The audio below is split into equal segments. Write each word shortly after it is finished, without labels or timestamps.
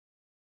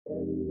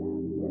Welcome,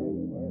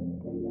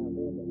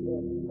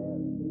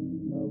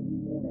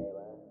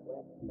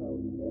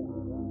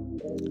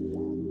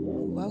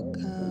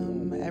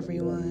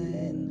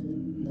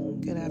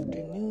 everyone. Good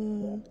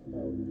afternoon.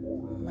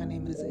 My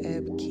name is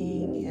Eb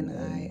King, and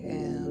I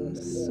am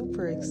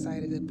super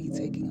excited to be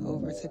taking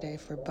over today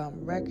for Bump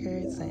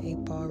Records and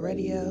 8 Ball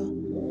Radio.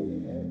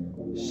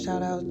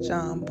 Shout out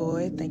John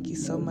Boy. Thank you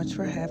so much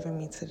for having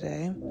me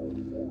today.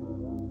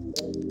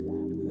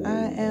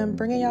 I am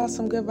bringing y'all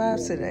some good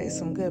vibes today,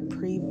 some good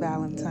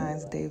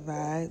pre-Valentine's Day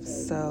vibes.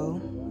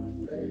 So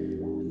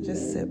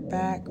just sit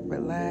back,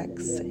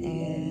 relax,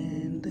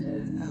 and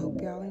I hope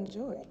y'all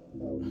enjoy.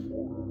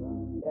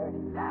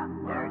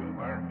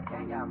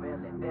 Can y'all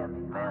really feel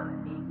it?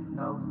 East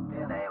Coast,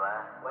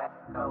 West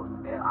Coast,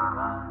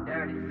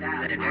 dirty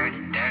South,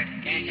 dirty.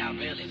 Can y'all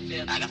really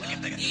feel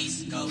it?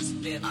 East Coast,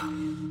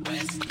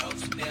 West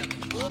Coast,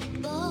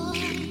 boy,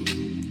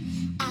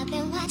 I've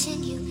been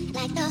watching you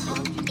like the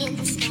hawk in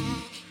the sky.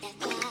 That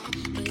fly,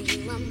 and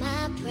you are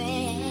my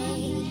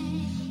prey.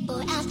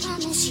 Boy, I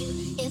promise you,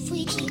 if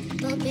we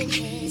keep bumping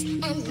heads,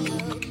 I know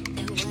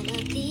that one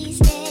of these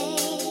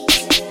days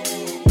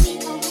we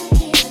gon'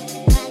 hear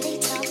while they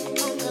talk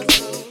on the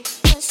phone.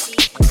 But see,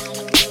 I don't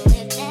know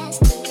if that's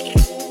good.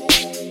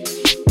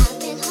 I've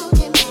been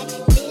holding back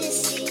this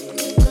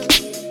secret from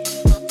you.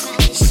 I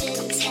probably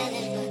shouldn't tell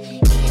it,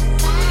 but if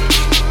I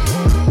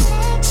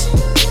let you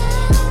know,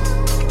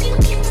 you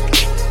can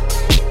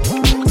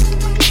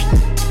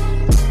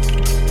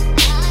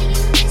are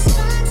you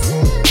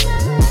responsible?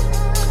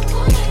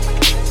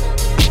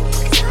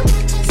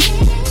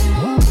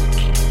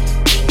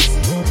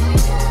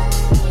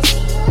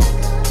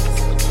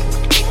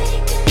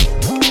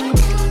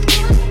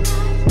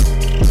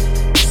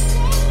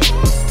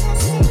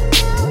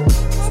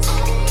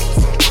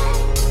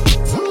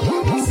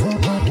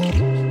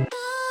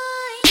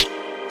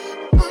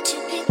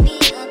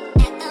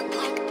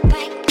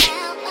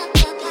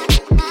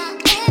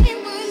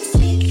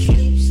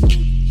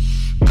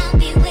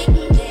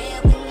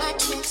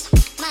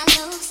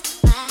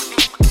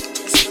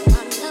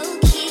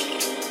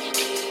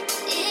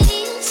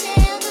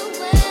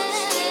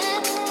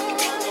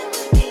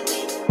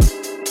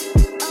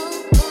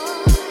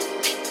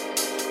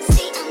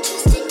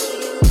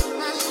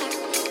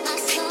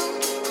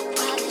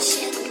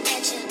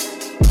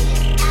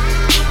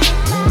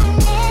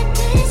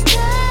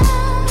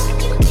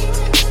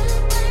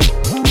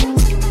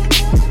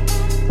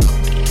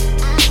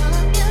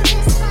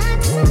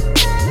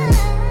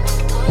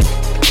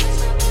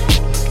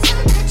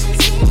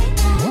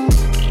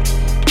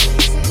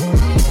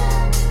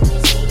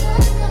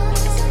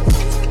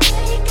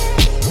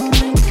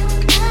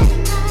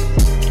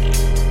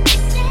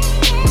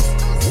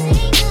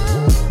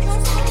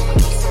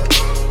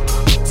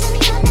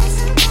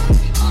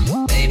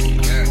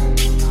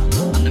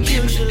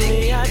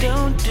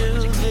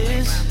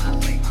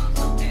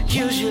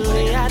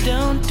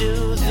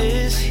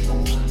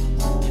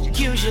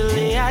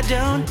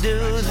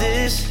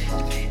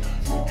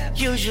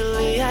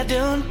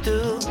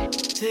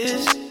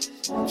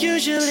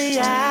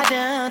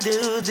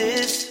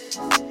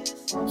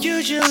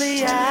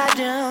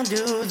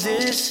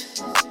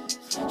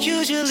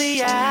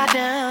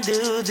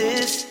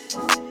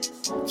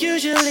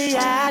 Usually I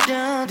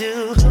don't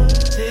do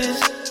this.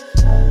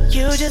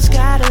 You just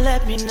gotta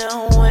let me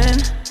know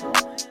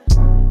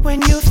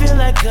when you feel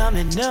like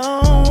coming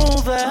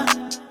over.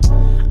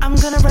 I'm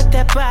gonna rock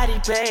that body,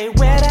 babe.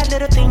 Wear that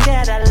little thing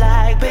that I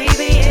like,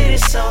 baby. It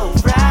is so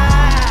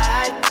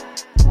right.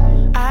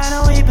 I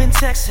know we've been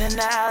texting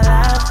out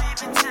loud.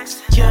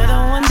 You're the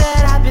one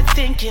that I've been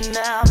thinking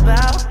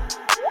about.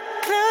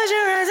 Close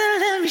your eyes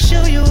and let me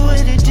show you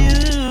what it do.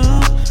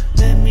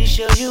 Let me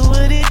show you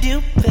what it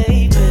do,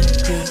 baby.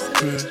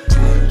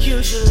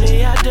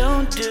 Usually I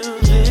don't do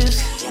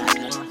this.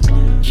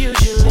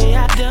 Usually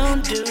I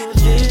don't do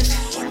this.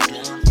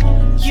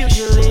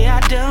 Usually I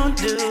don't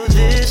do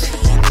this.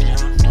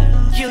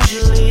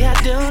 Usually I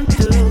don't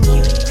do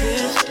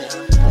this.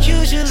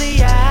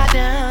 Usually I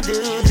don't do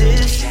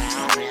this.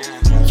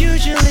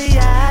 Usually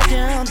I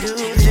don't do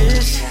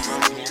this.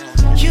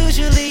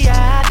 Usually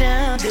I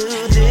don't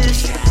do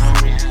this.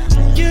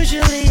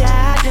 Usually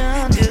I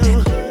don't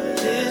do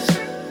this.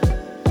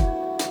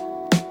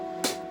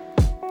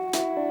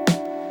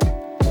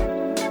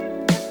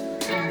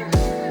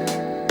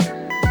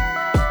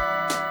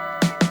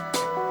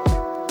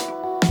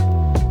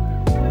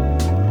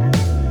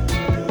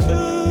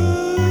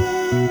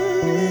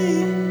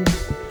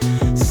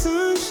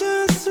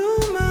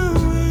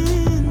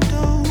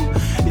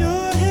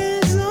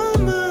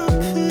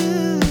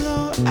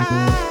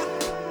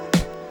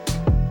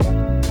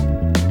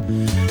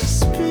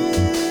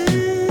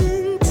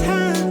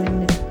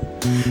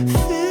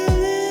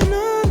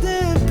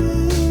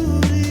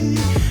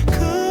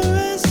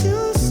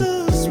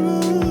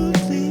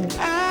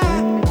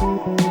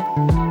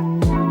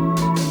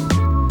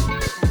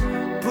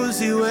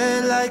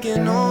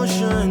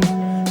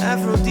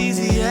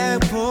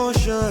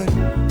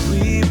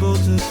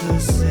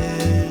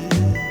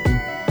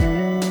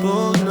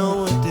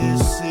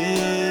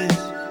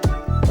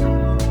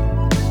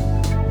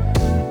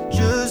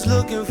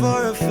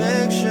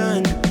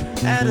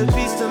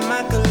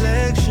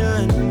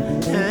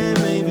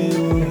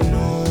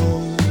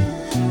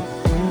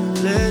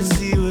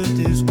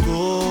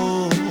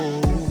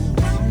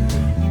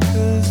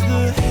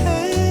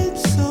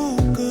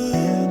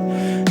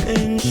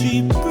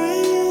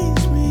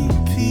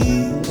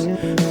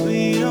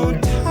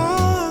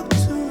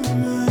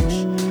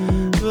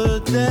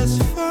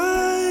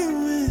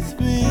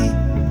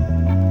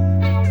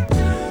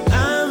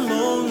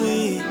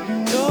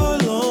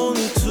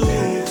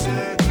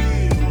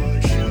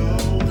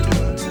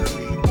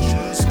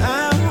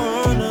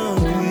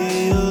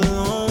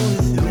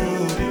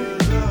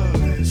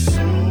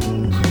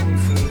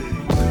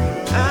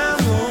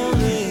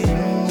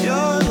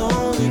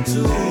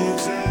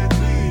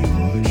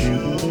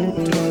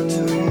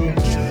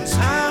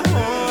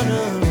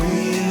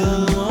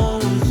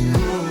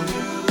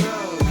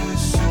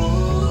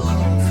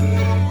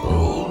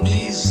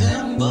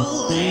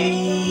 simple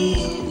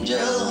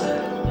angel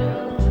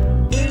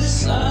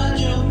inside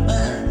your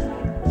mind,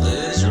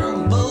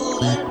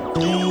 pleasurable and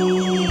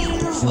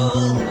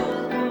beautiful.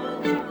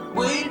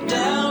 Way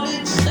down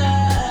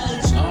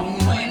inside, some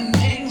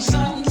winding,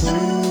 some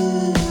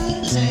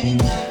losing.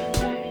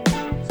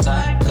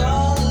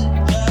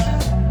 Psychology,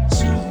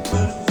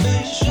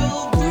 superficial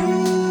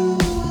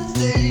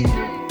bruising.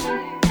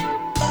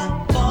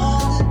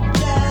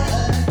 Apologize,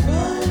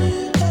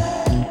 running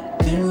back,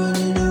 been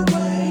running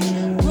away,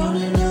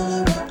 running all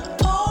around,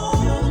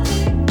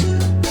 only to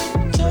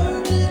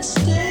turn and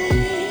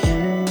stay.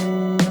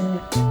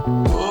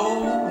 Oh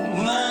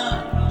my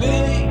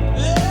baby,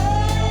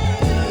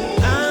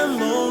 I'm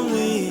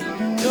lonely,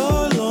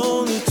 you're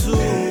lonely too.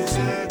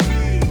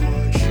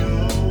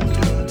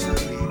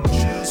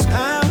 I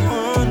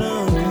wanna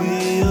be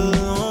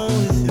alone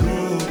with you.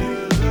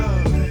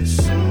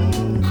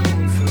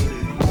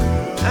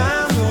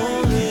 I'm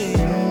lonely,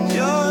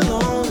 you're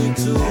lonely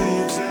too.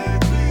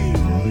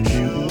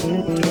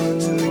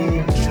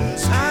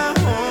 I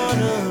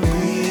wanna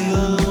be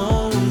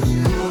alone with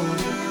you.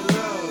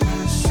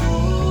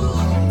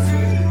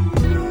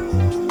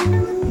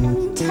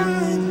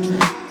 Time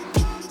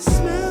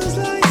smells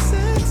like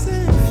sex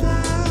and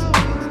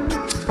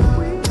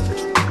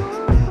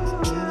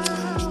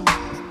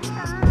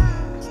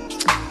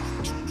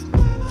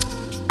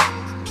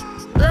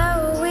Blow,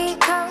 we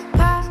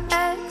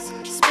co-pax,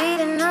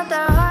 speeding up the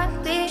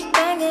heartbeat,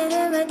 banging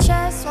in my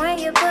chest. When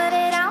you put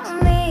it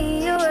on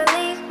me, you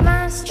relieve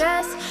my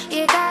stress.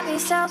 You got me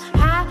so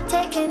high,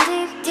 taking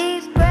deep,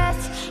 deep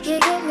breaths. You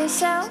get me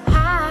so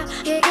high,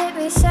 you get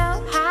me so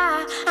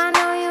high. I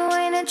know you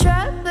ain't a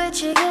drug,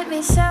 but you get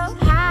me so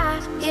high.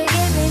 You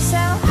get me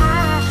so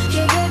high,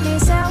 you get me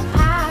so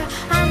high.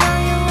 I know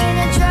you ain't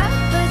a drug,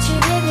 but you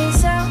get me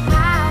so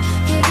high.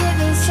 You get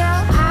me so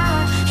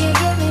high, you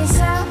get me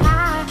so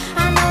high.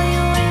 I know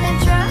you ain't a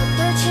drug,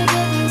 but you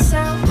get me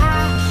so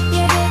high.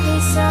 You get me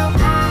so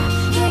high,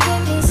 you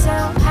get me so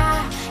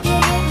high. You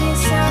get me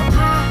so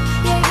high,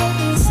 you get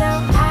me so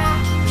high,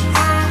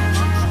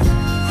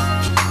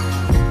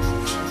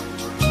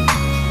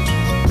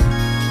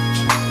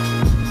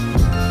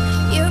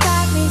 You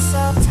got me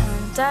so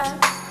turned up.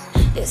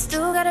 You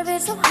still got a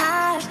bit so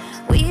high.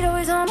 Weed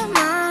always on my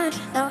mind.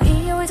 No,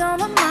 he always on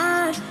my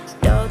mind.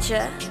 Don't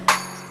ya?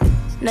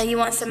 Know you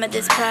want some of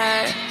this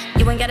purr.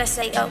 You ain't gotta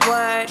say a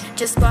word.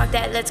 Just spark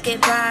that, let's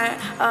get burned.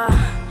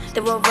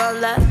 Then we'll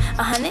roll up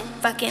 100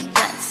 fucking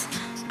blunts.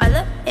 All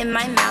up in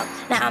my mouth.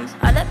 Now I'm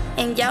all up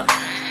in yo.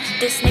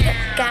 This nigga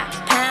got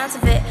pounds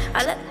of it.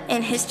 All up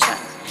in his trunk.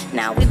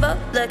 Now we both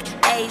look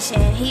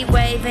Asian. He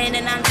waving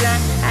and I'm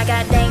drunk. I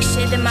got dang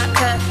shit in my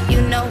cup.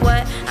 You know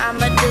what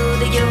I'ma do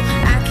to you?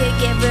 I could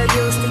get real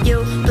used to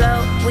you.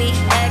 Blow, we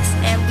X,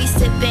 and we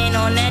sipping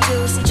on that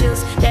juicy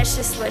juice. That's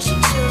just what she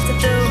choose to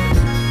do.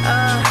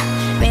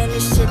 Man,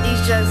 this shit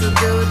these drugs will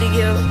do to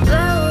you.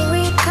 Blow,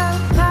 we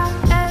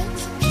co-pax,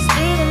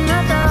 speeding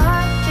up the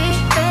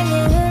heartbeat,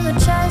 banging in my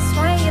chest.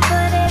 When you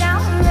put it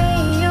on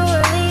me, you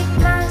relieve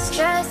my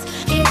stress.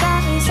 You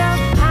got me so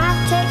high,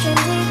 taking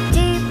deep,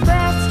 deep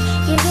breaths.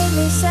 You get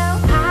me so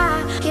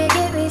high, you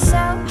get me so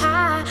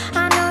high.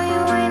 I know you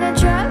ain't a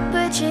drug,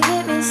 but you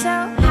get me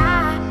so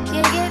high.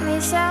 You get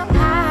me so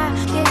high,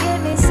 you get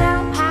me so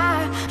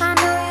high. I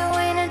know you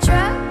ain't a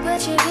drug,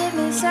 but you get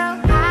me so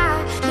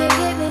high. You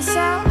get me so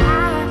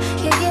high,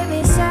 you get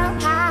me so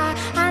high.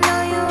 I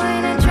know you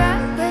ain't a drug,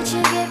 but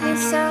you get me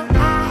so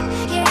high.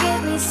 You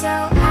get me so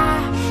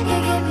high, you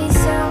get me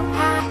so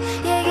high.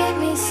 You get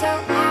me so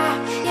high,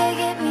 you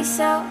get me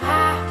so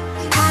high,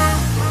 high.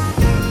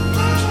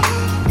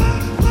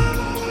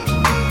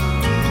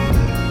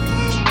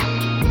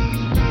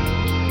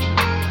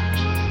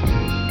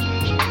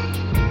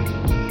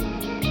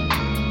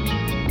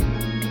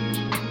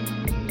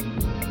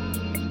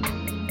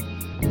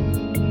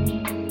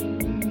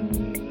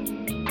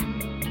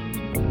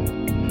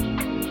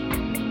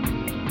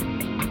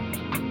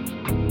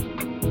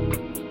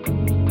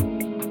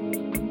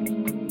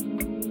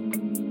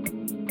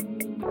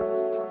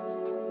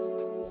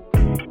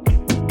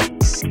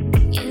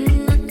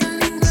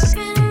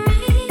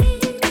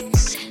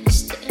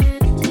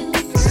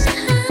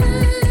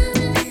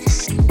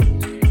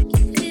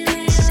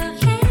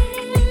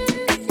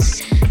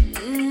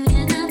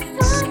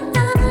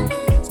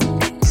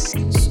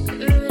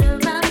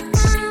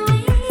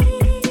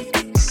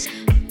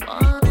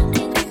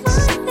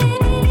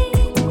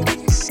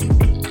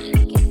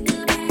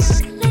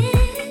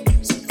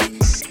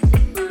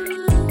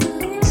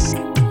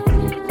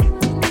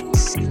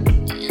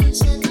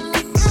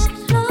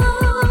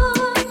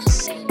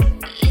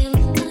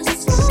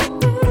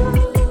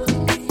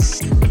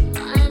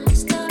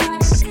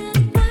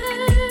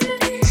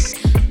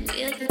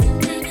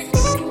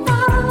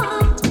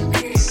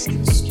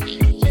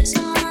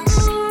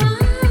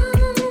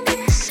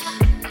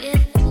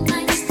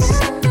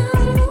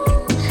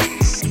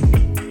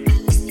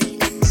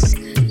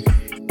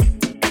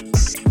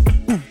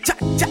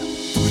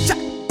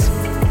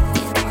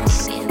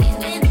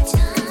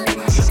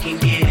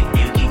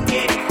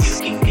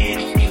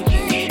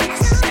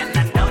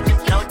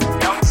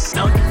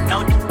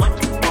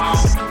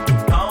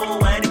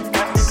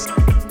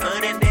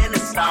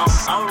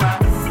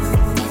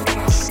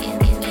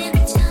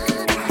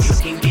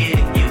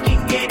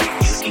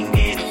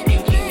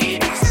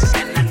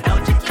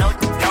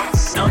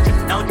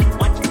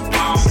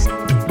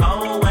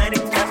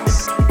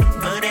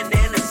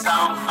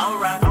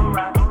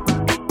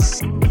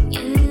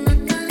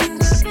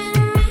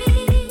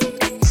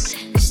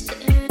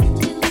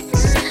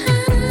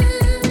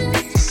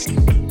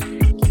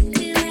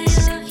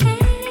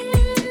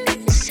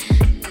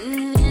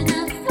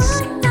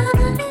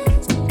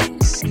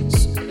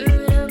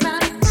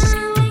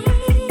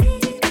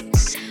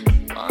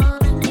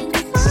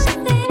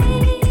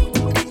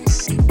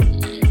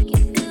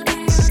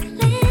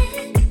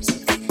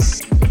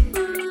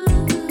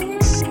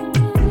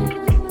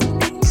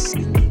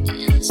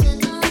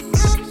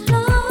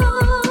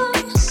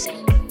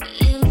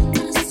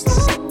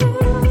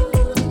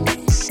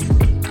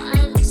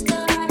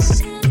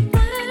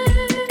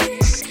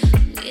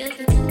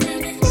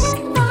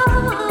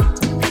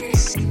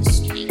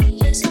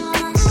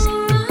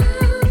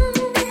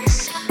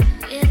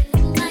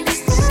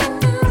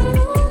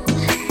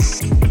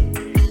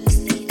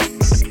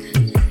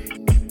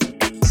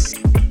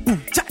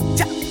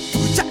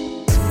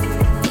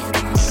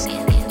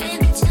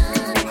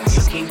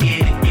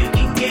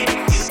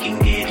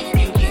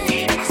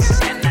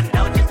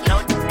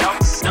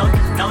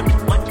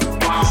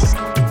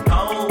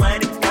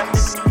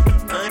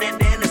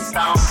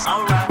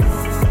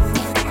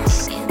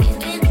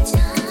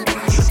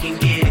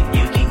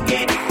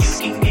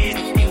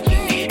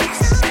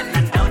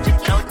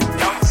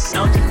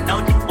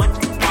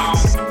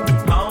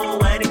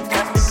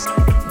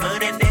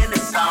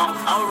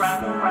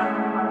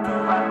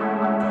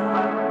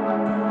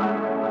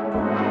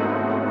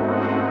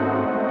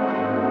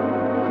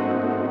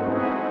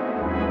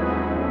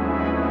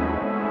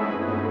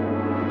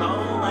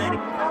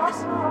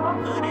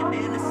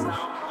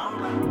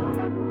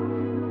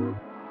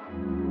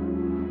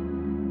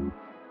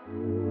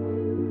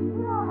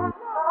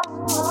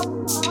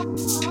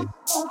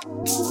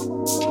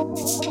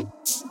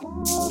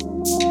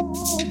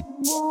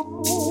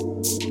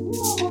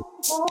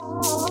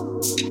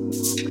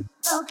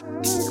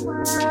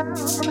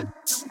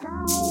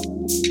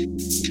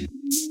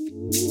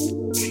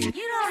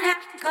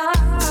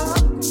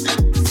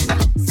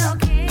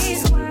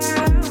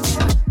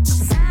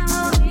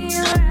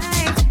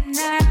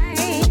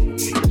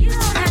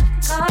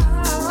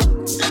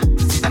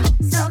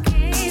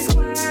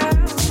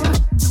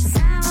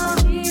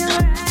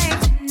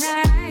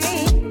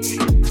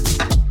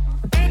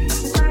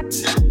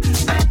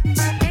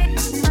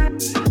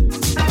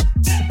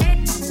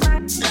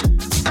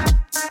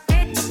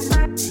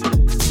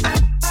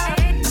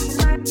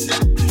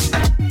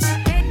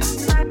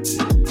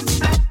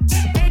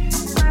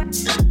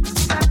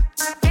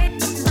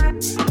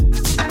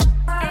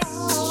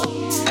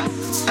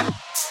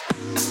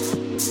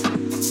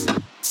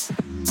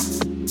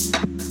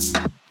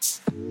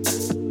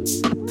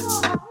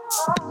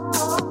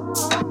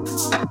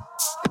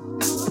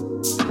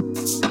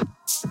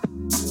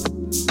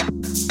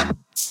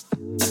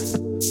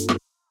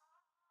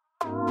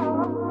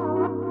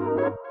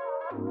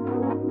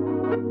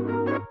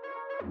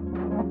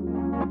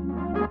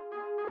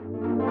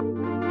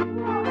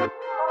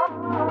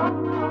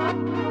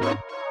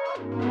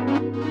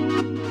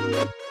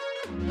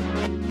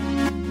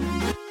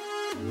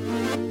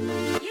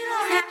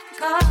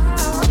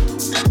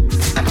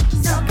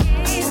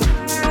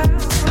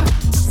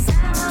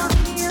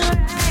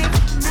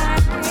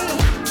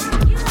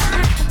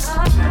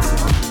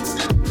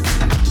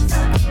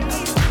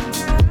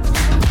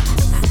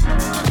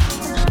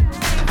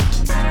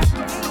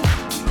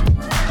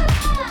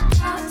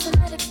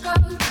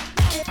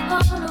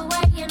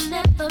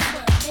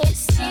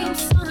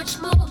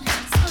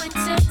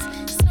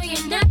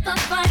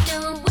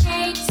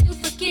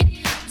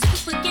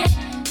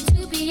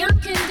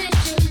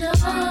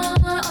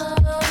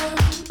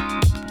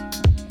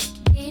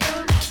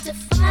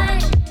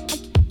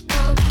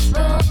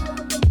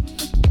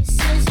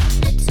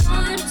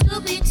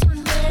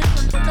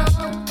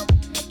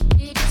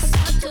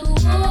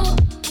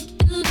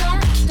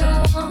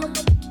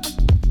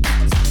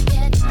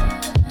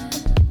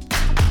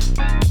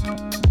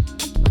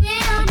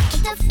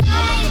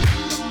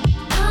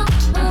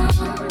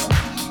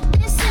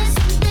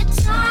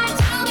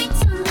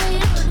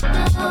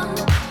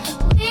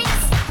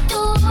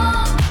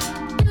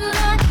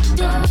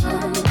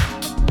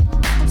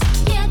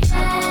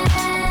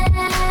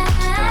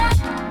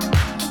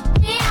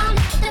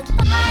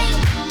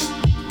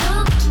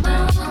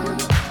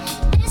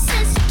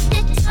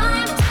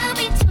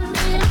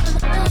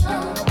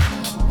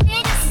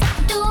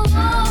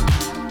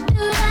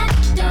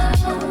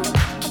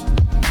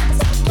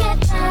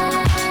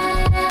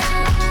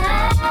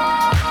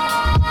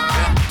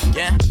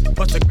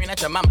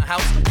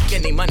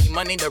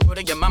 Money, the root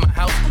of your mama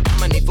house.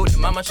 Mama need food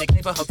and mama, she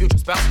clean for her future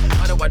spouse.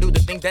 Why do I do the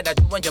things that I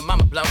do when your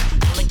mama blow?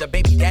 Calling the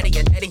baby daddy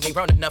and daddy ain't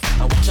grown enough.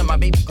 I watching my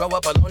baby grow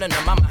up alone in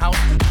the mama house.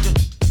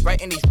 Just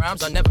writing these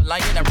rhymes, I'm never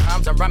lying in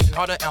rhymes. I'm rhyming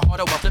harder and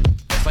harder while flipping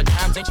for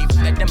times. Ain't she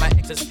better than my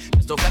exes?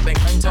 Pistol flipping,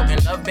 gun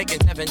toting, love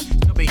making heaven.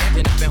 Still be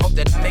acting up and hope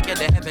that I make it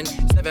to heaven.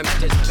 7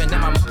 matches, 7, then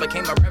my mom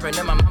became a reverend.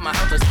 In my mama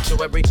house, a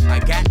sanctuary. I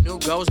got new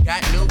goals,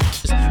 got new.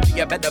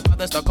 Be a better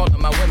father, start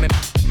calling my women.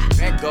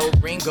 Red, gold,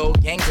 green,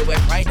 gold, gang, do it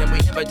right, and we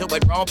never do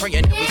it wrong.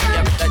 Praying that we see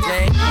a better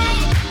day.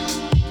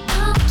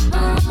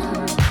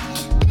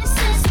 This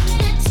is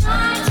the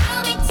time to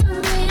be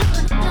telling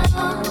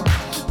you.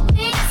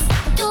 We just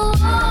do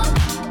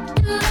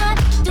the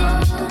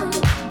door.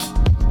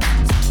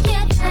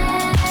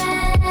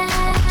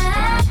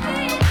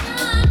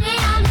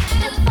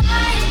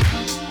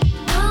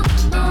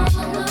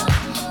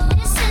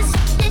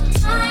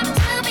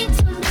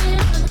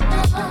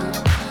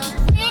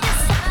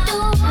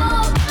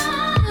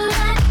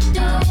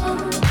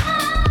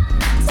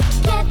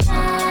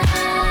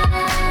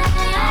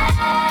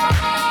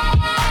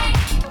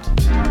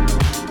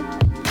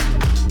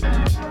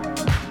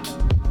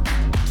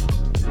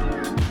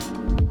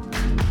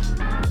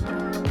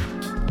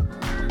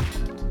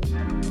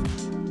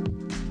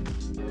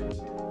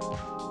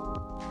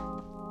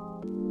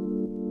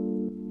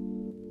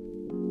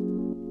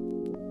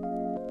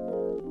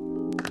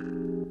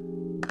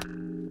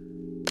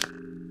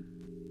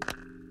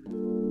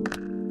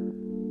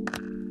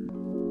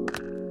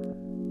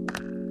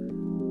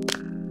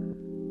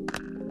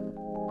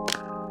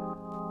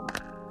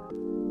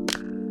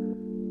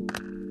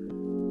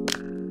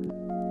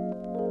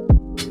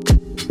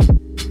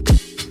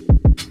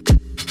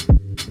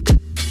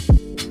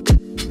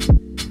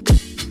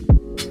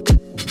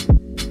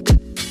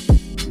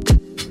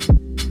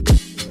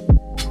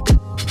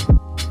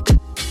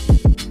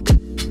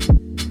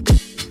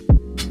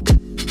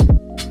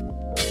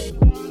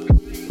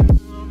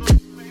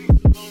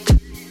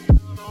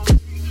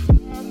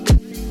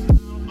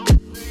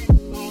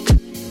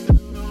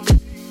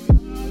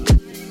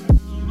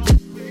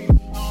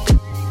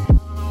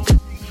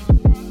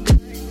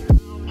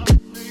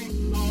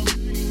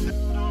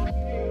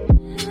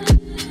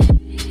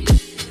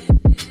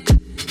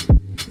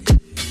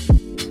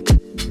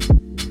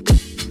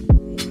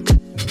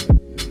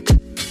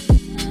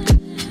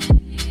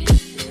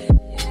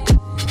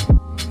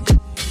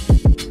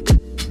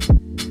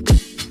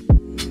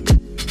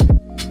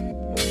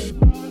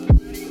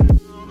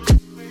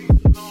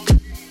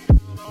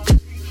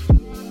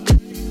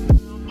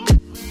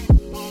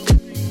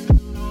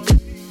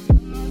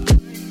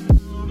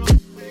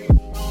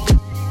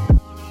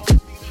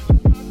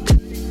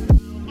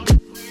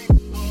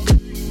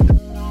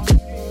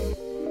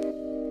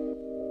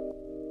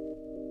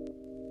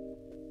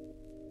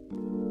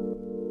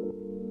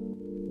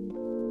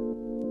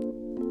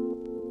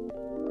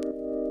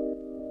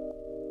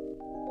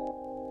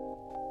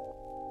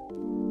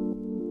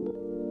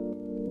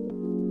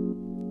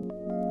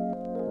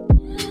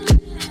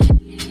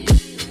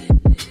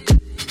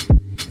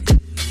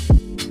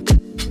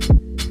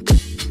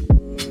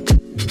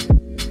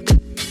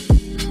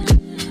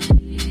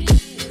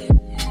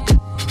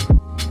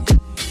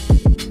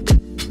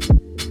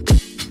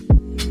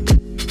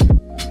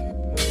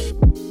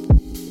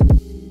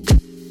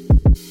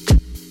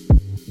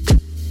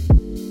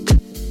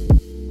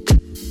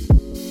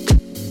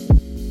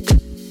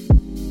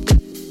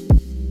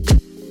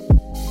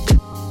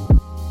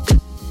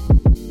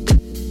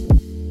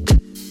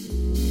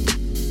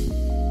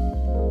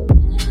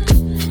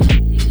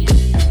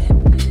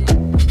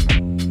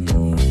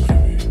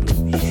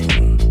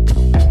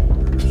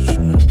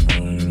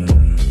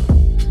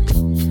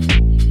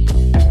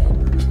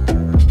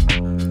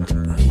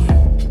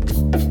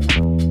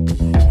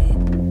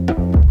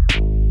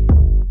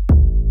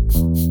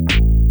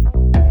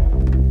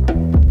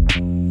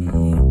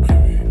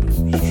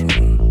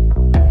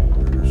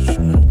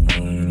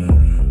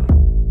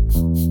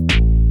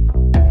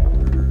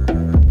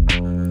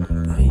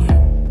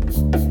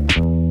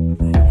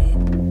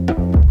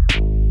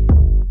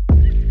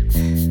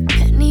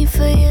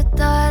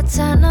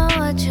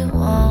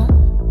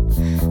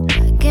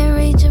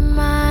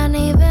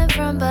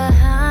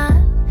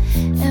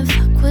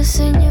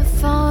 texting your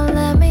phone,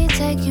 let me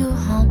take you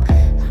home.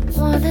 I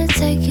wanna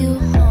take you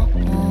home.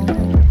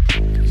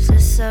 'Cause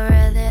it's so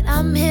rare that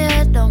I'm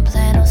here, don't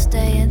plan on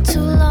staying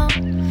too long.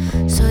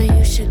 So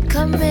you should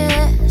come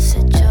here,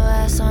 sit your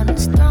ass on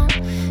this throne.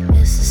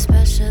 It's a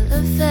special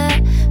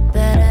affair,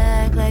 better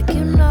act like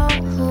you know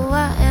who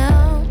I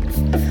am.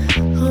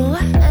 Who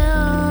I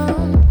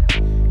am.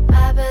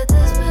 I bet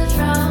this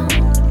Patron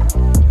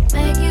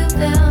make you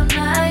feel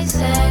nice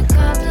and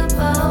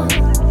comfortable.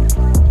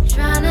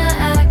 Tryna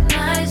act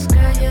nice,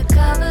 girl, your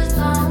cover's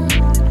blown.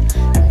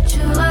 But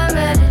you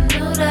already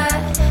knew that.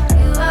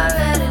 You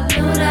already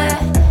knew that.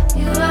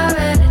 You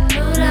already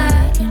knew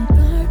that.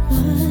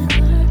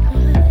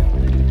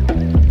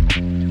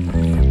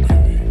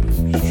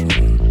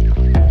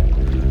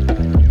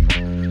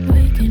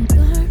 We can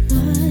burn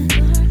one.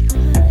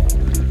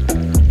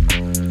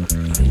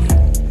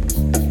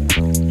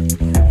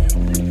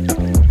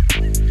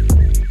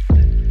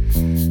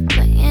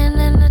 Playing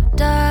in the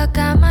dark,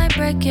 I might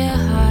break your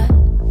heart.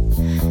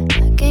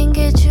 I can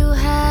get you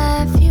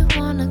high if you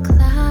wanna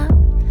climb.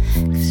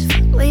 'Cause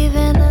fuck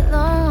leaving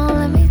alone,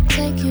 let me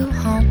take you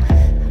home.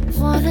 I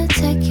wanna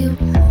take you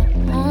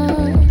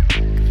home.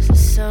 'Cause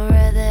it's so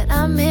rare that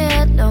I'm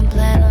here, don't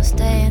plan on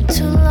staying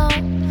too long.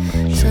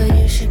 So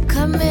you should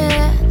come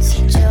here,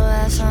 sit your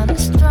ass on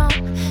this throne.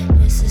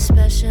 It's a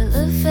special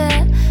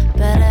affair,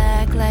 better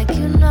act like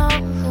you know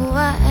who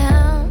I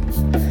am.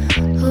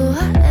 Who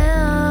I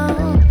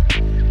am.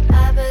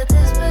 I bet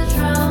this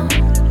Patron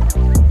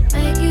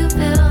make you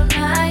feel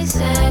nice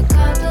and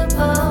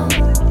comfortable.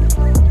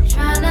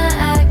 Tryna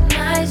act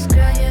nice,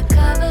 girl, your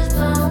cover's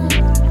blown.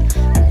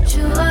 But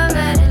you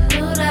already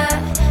knew that.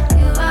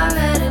 You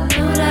already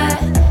knew that.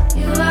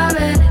 You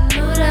already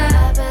knew that.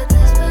 I bet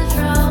this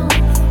Patron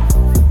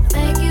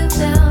make you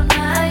feel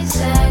nice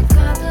and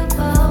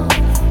comfortable.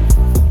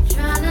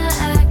 Tryna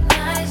act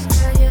nice,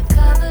 girl, your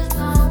cover's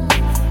blown.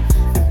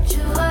 But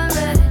you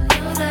already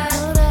knew that.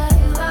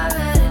 You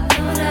already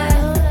knew that.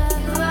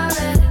 You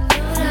already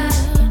knew that.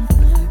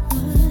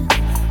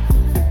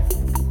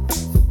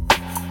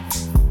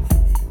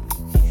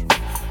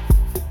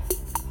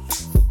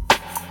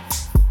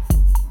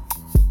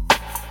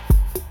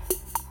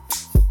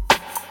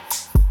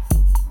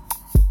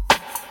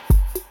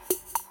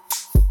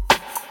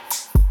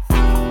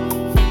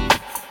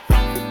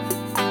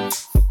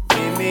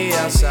 Meet me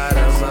outside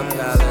of my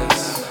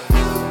palace.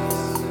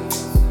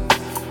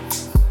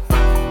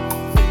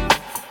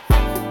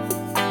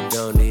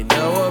 Don't need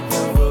no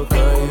approval,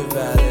 girl, you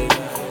valid.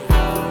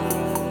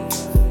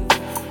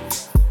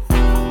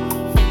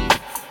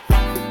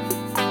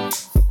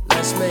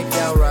 Let's make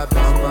out right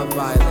by my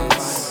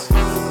violence.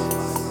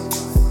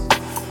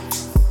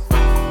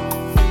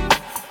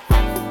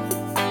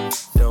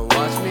 Don't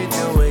watch me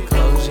do it,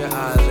 close your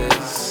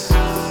eyelids.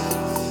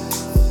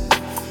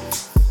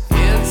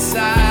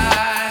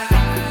 Inside,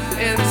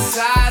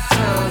 inside,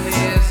 Tony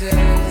is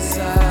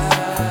inside.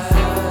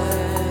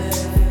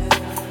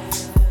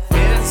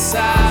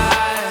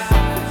 Inside,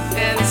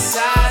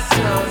 inside,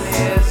 Tony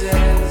is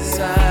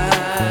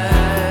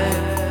inside.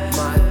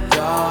 My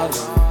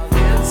darling.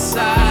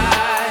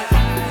 Inside,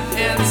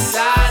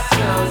 inside,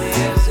 Tony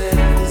is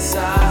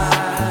inside.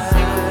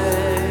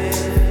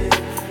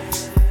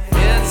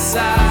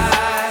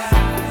 Inside,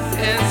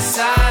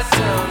 inside,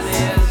 Tony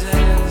is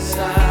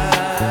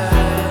inside.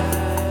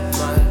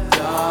 My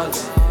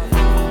darling.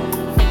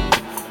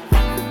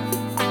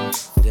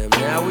 Damn,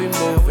 now we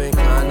moving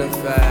kinda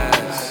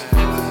fast.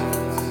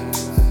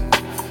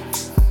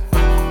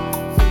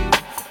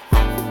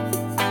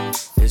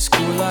 It's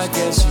cool, I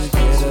guess you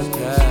get a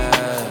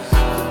pass.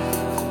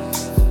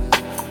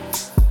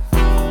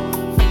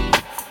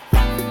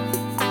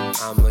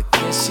 I'ma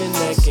kiss your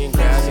neck and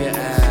grab your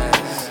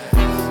ass.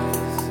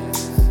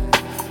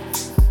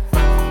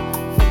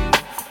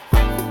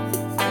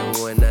 And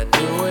when I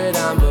do it,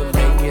 I'ma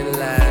make it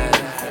last.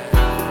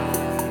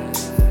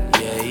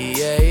 Yeah,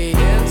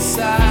 yeah,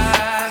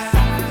 inside,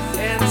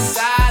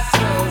 inside,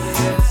 Tony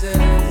is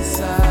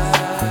inside.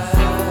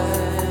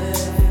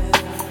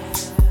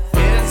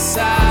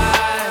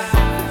 Inside,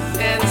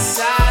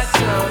 inside,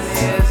 Tony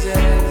is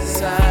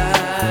inside.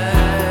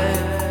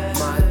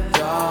 My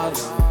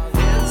darling.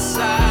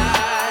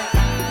 Inside,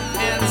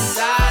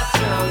 inside.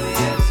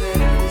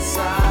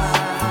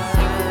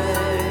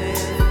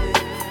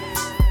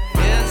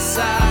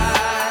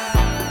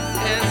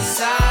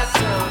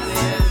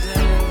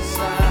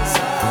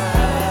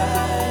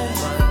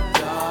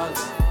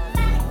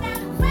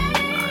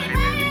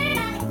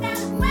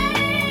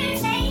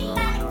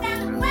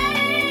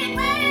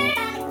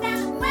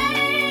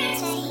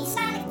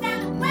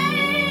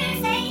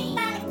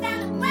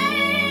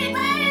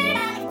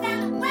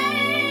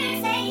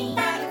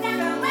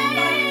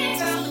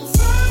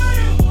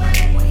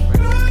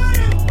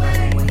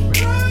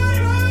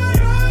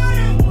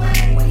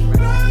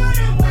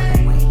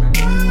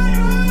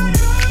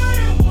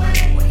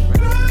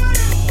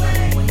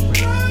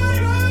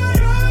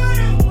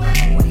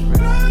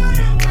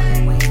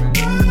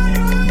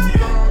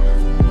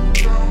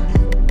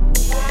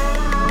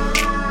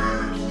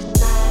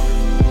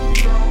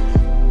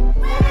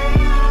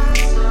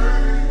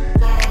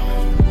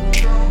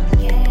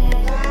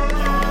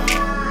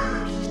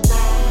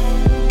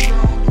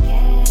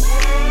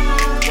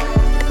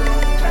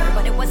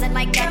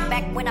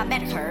 back when I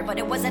met her, but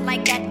it wasn't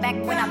like that back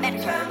when I met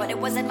her, but it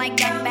wasn't like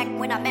that back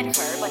when I met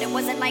her, but it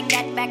wasn't like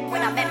that back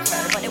when I met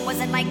her, but it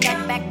wasn't like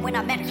that back when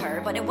I met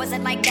her, but it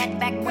wasn't like that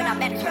back when I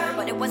met her,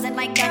 but it wasn't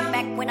like that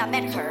back when I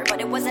met her, but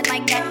it wasn't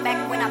like that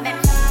back when I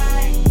met her.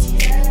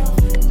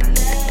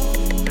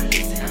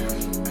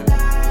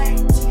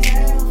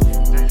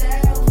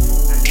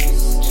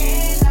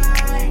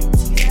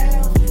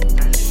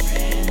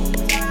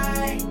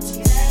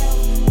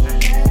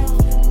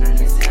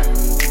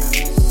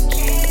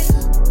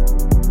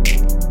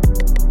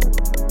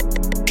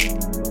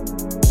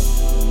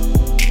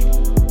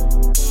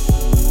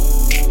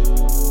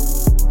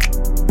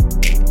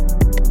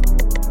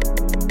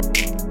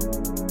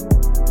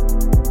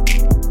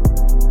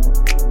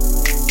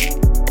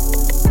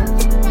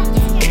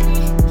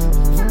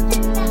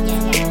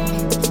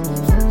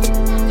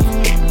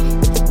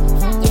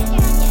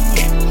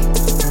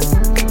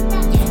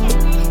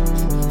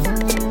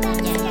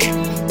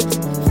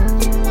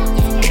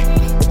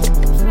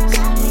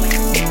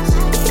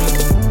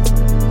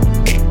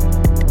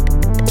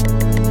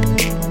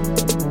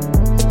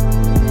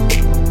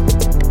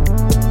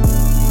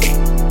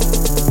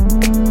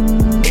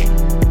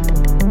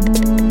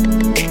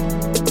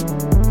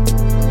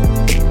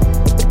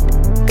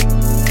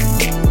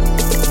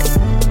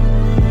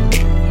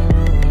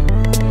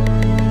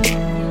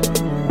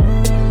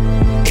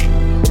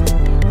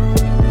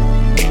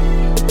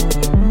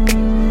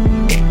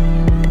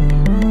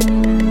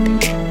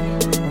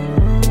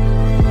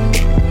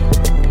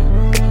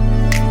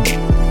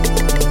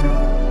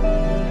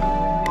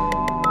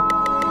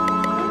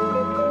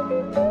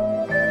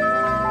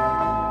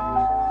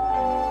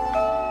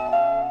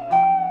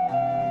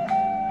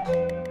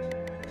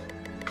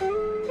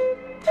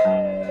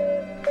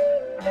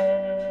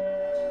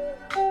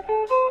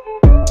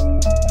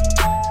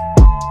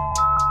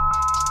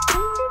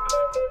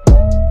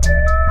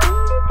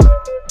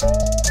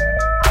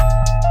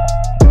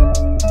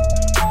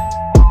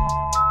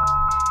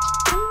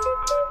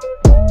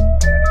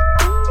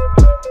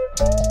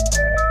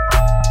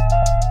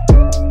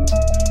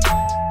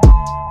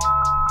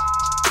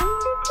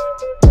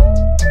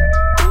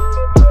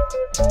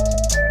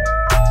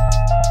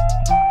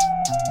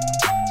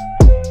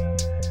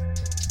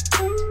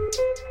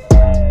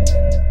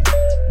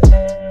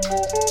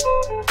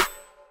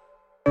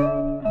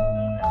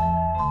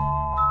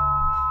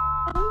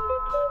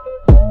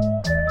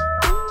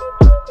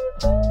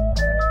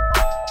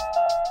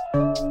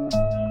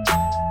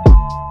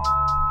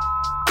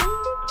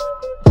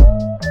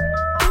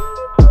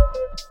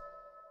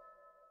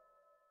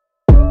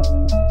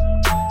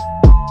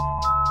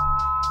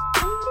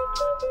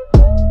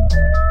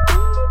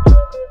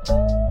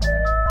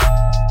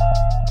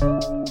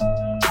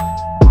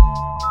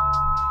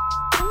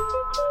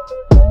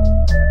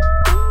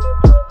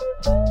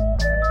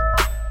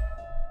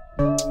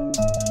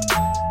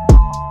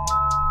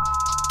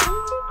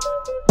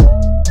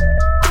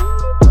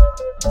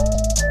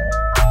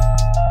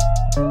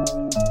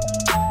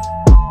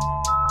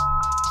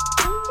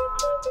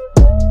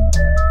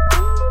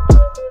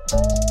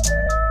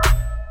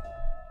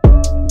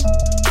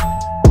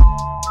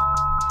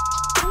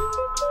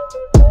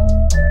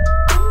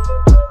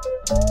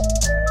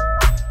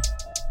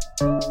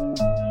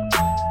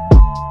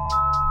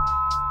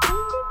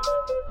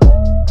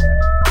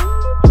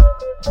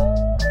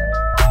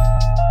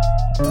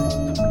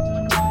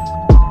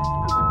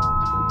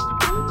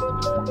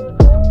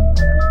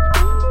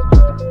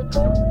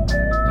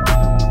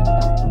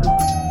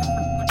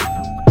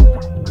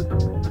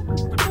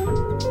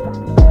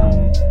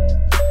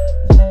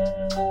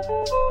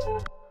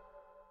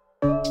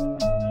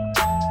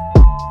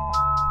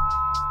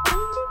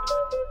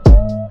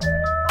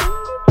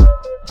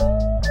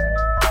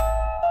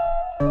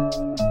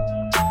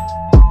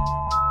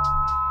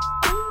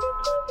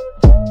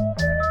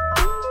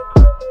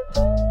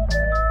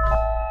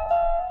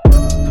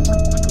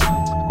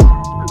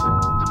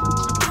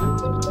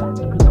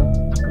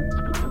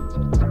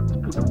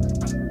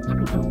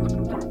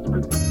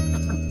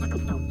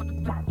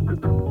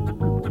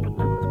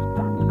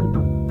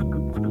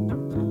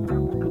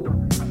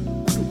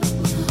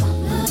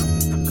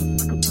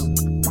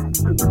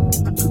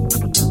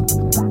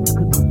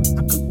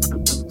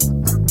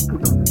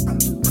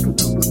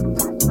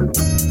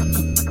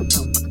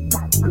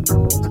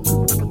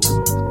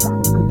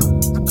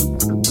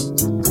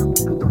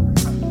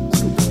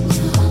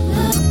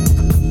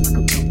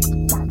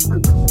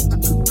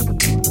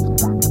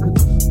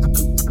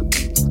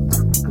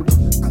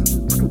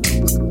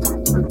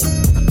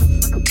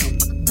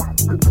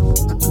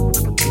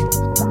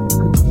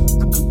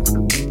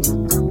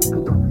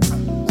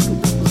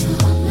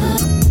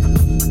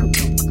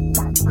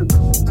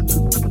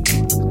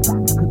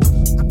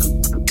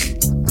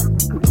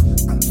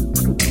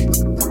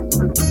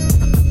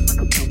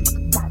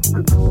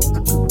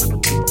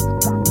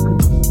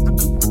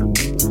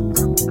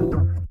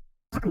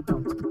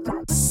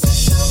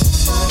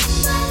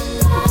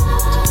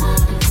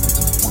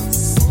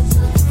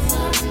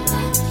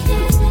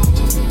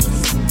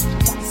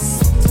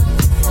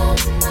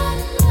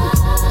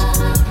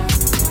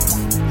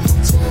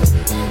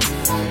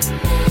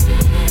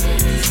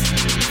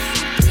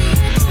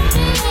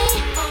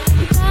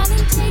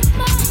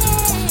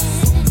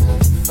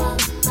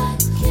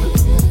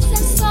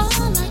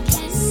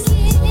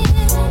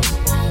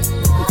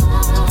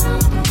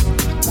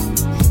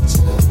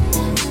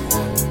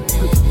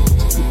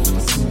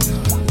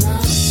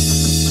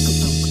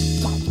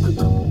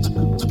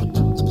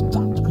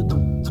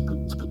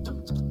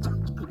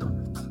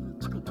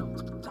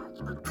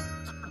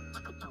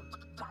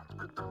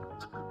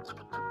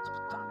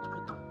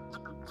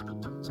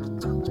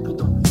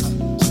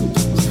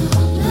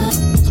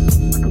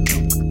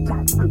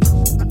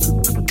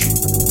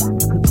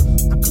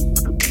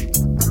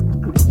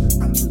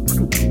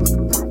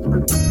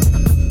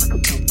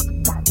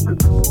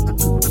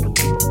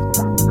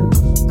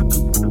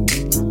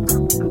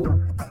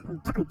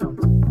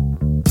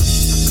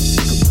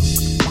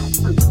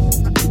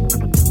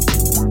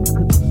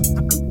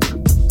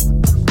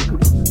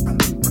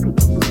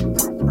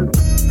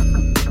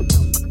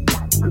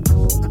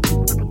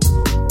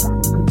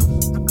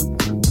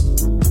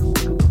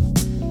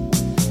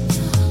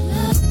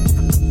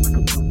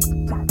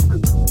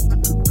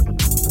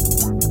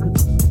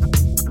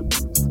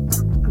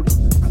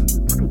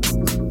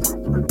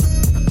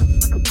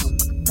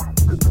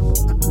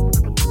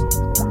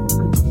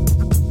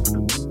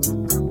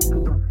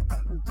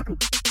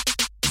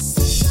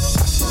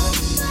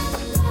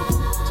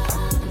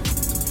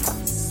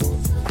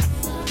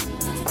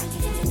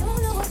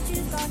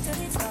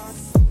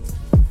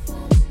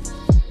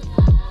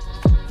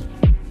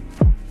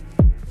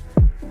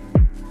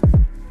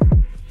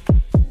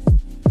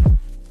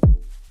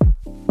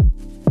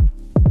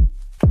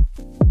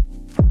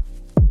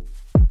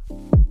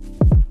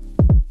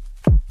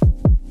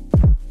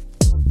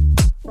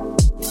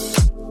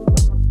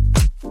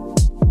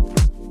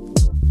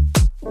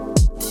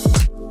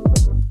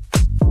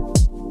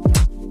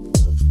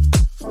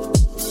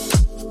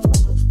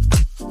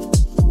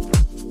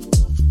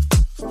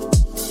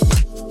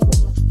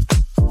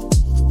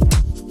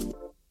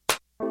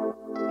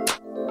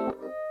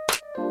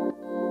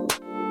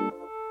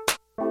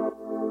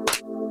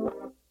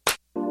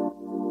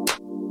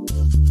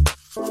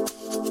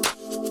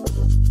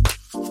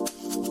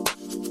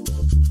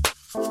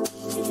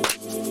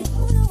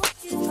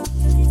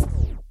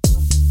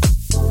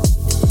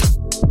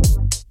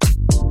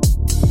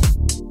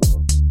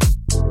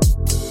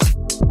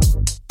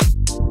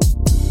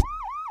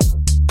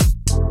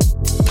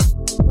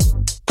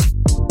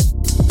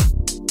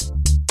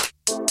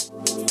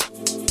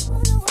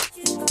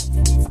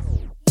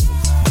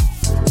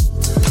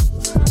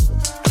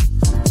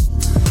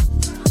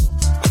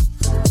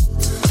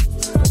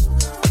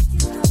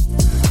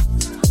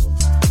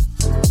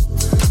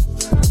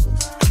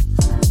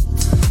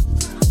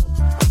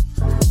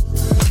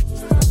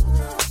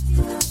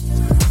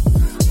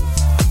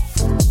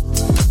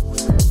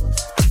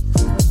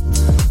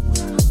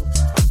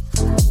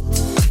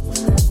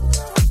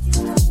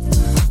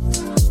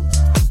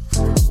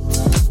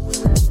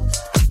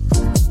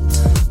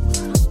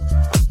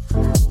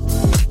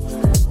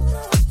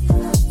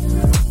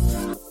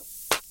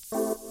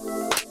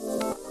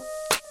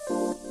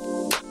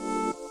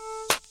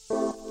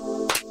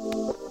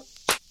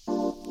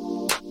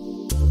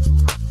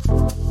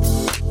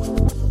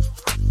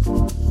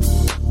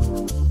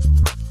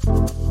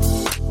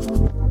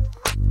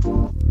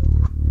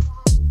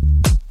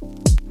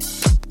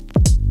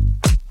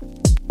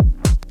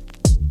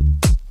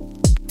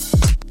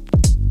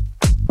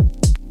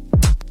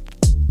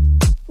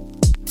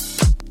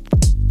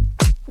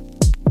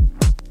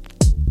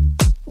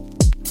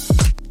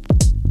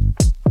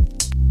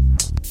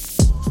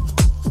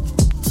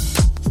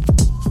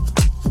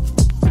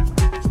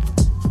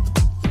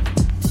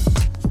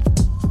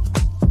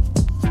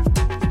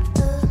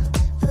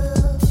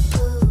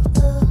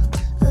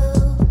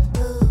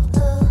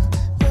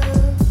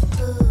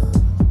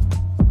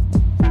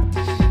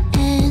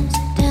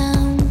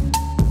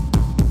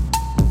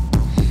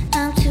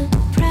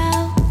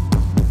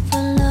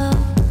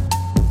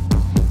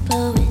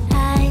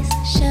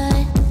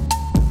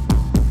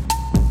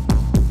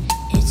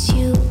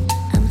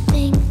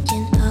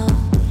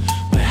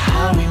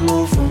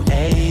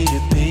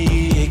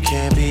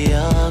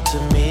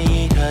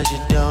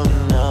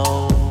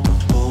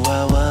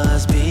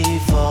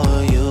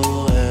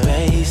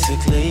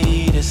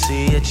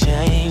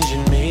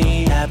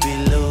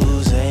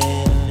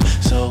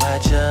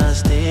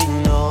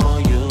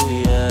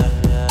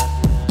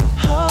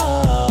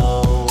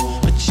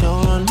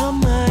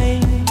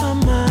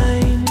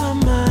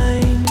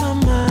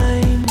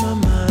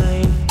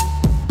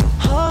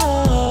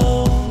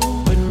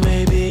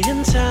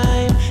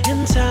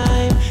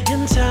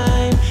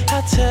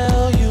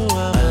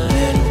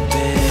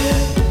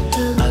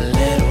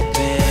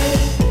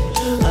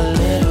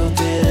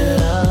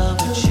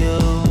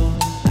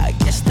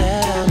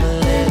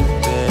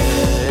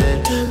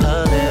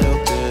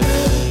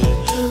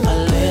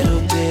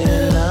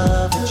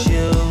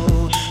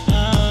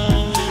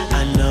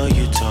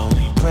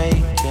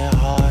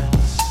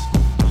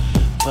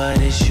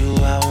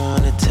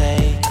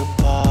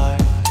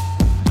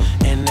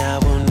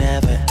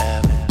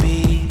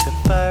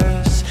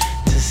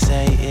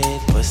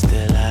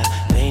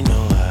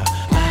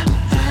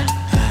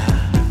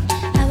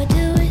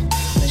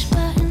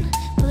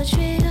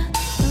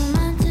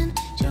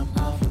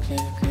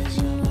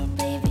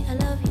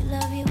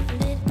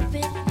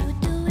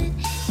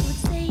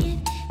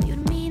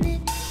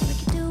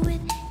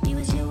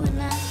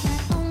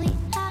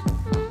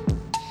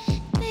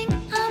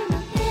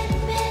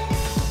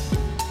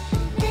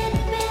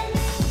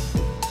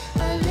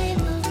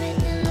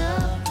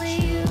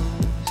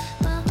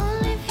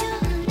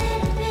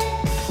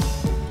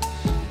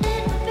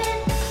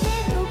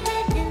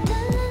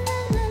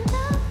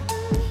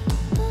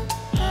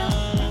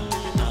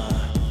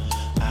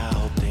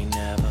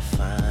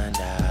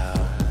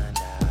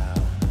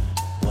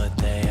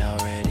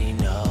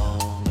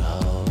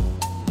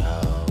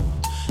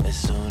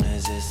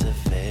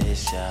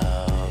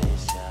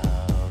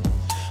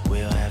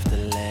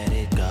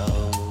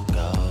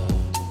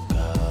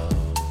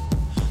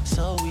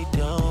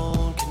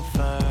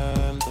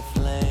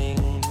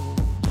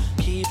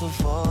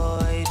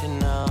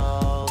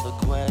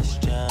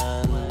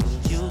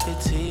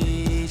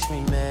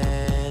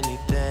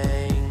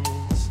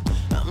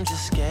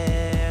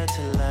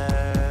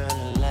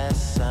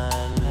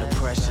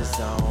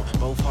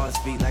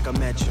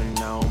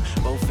 metronome.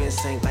 Both in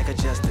sync like a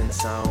Justin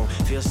song.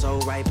 Feel so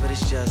right, but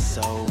it's just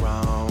so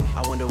wrong.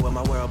 I wonder what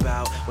my world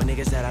about when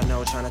niggas that I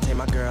know tryna take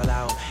my girl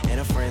out. And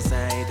her friends say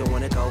I ain't the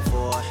one to go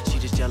for. She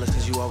just jealous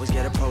cause you always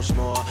get approached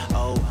more.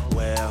 Oh,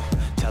 well,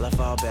 tell her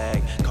fall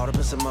back. Caught up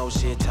in some more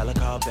shit, tell her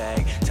call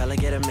back. Tell her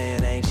get a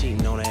man, ain't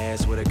cheating on her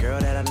ass with a girl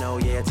that I know,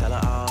 yeah. Tell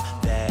her all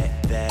that.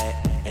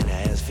 And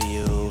as for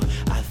you,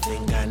 I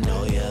think I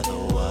know you're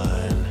the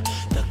one.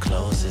 The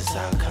closest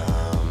I'll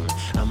come,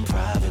 I'm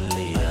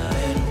privately a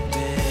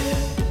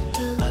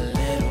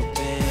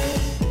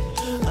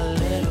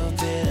little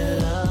bit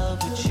in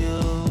love with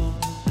you.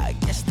 I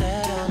guess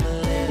that I'm a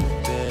little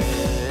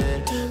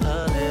bit in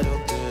love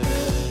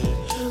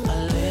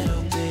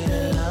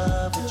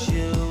with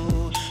you.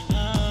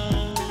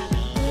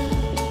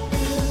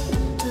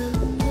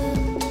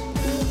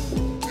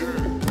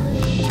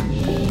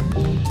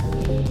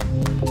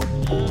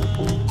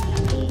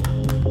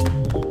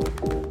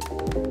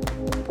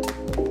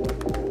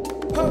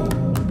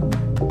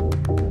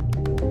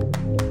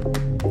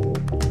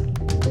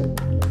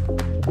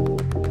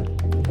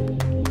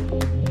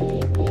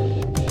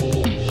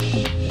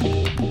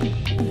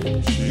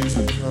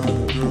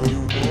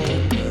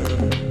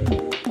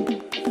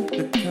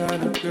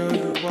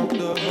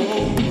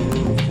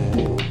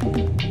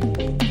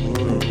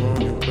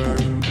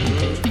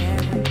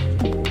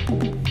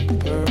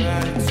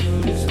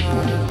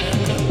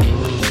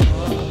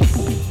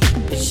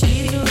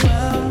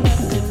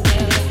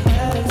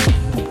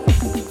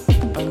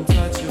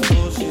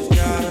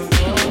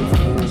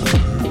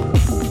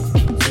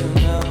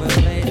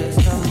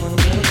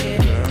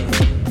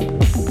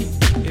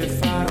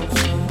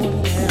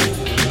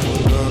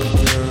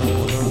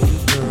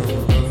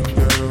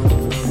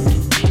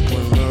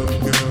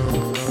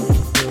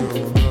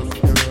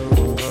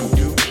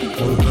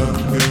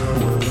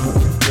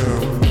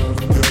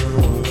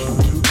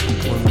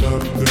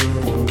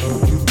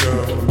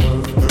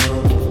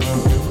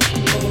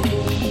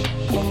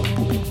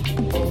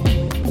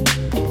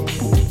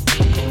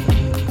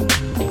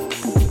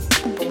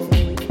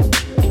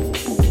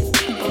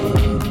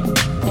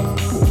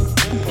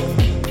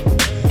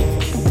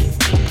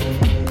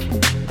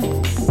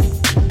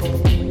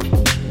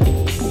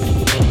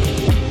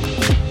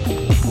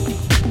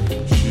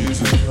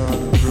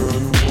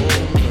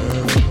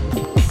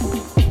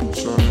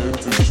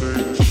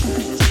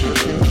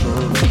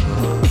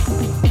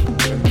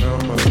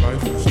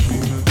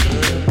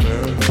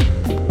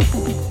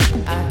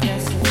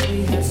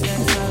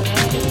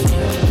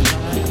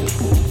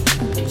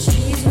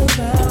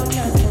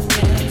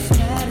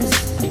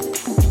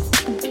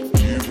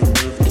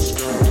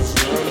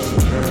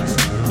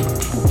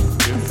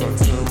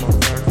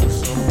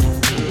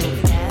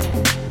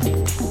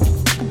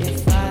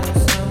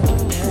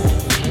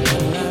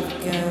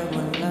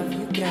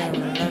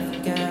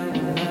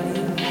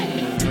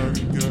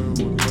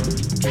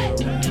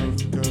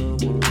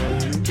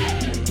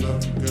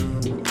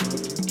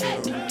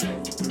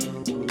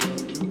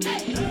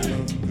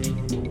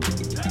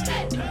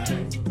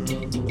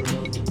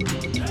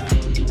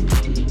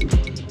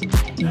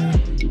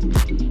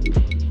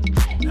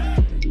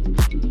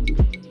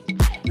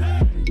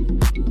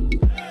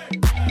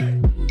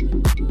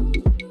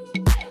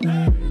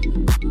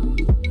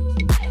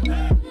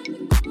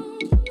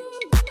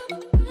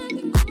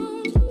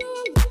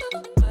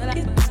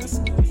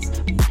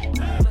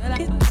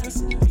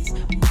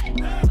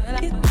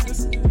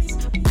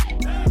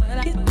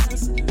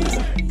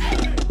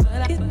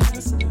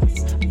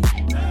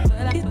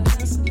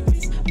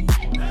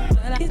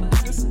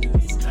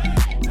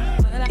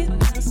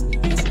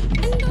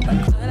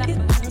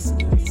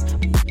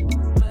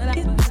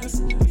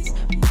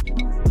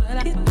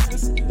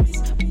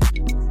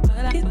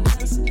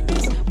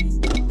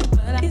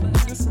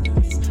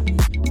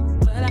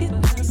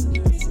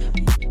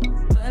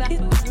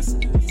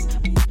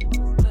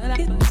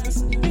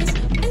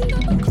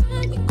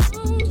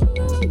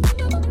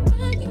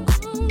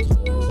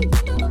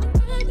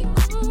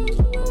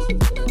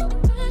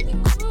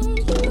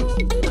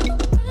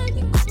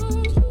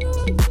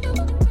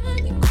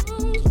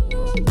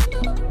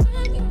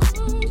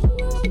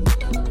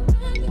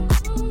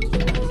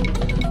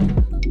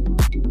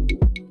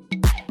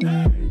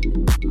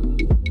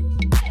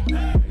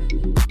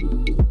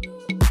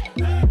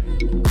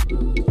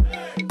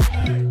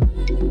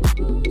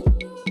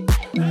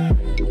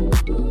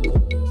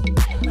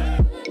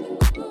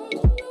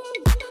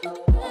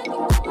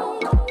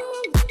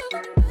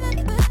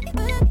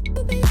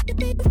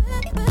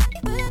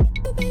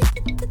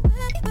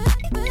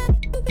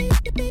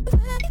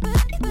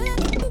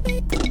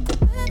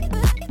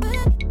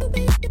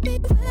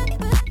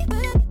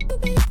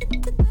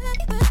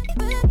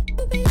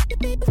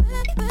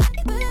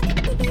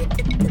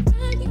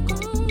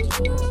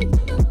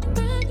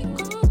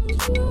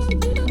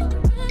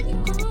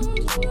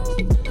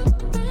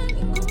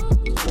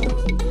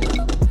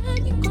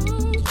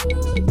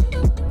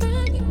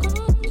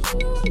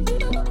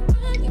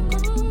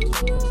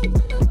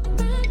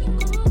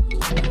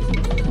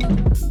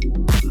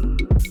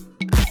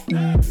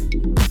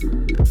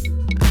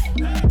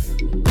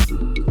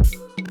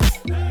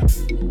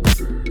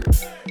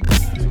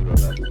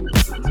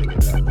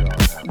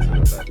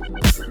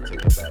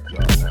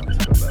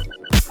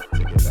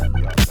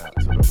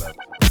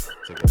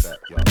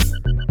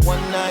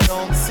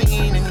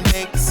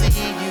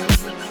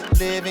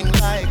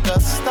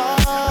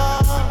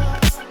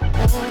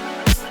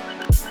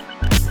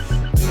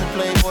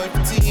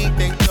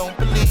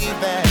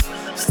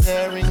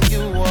 tearing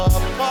you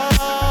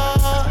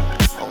apart.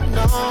 Oh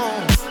no.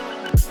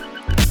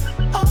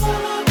 All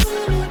I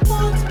really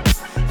want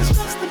is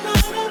just the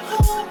night at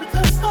home with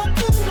her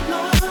fucking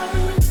light.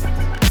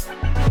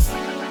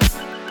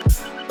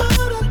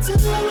 But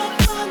until I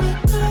find a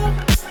girl,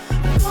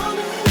 I'm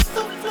gonna hit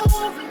the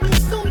floor and we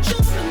gon'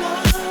 chill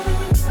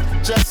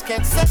tonight. Just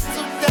can't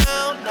settle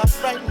down, not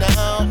right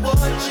now. What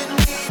you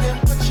need and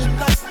what you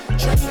like,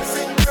 drinks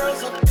and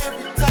girls of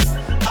every type.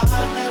 I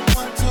had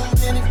one too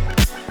many.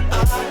 I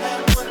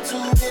had one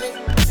too many.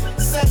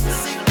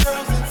 Sexy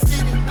girls and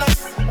city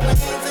lights,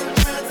 planes and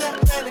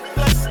transatlantic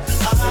flights.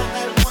 I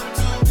had one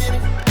too many.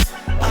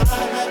 I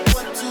had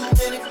one too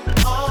many.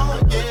 Oh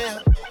yeah.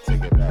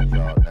 Take it back,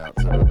 y'all, now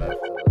to the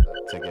left.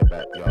 Take it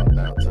back, y'all,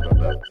 now to the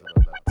left.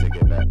 Take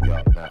it back,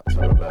 y'all, now to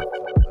the left.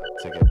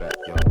 Take it back,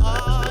 y'all.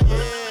 Oh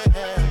yeah.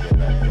 Take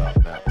it back, y'all,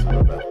 now to the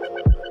left.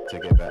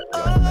 Take it back,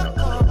 y'all, now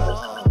to the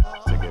left.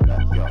 Take it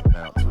back, y'all,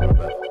 now to the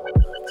left.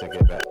 Take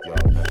it back,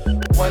 y'all.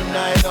 One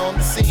night on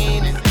the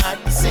scene and I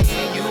can see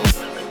you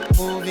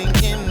moving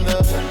in the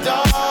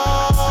dark.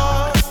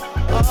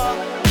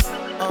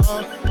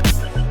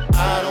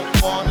 I don't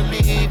wanna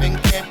leave and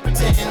can't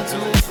pretend to,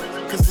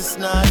 'cause it's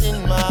not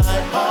in my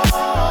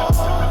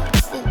heart.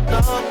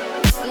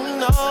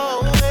 No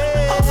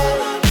way.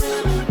 All I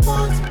really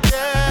want,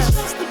 yeah, is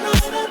just the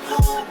night at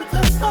home with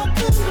her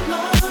fucking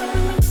light.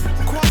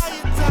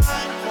 Quiet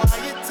time.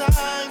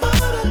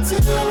 But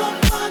until I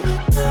find a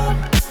girl,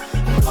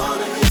 I'm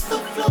gonna hit the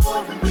floor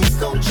and we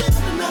gon' chill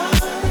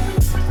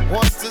tonight.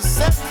 Want to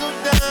settle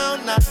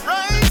down, not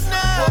right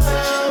now. What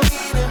you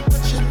need and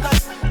what you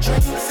like,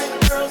 drinks and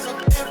girls of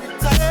every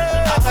type.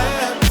 I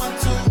had one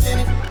too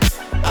many.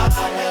 I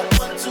had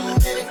one too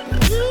many.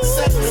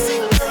 Sexy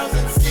girls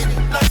and city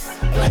lights,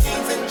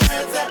 planes and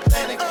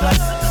transatlantic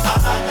flights. I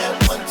had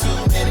one too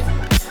many.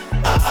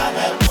 I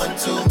had one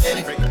too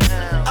many.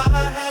 I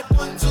had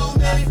one too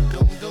many.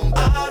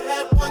 I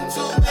had one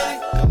too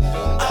many.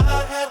 I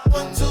had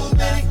one too many. I had one too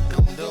many.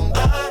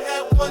 I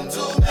had one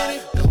too many.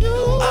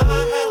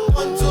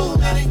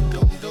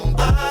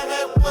 I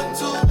had one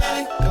too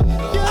many. I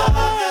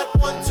had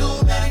one too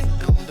many.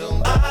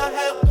 I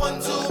had one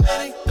too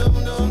many.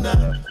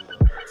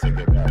 Take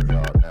it back,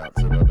 y'all, now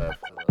to the left.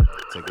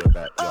 Take it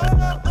back, y'all,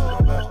 now to the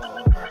left.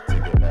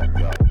 Take it back,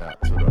 y'all, now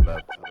to the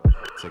left.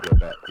 Take it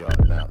back, y'all,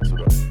 now to the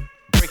left.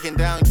 Breaking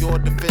down your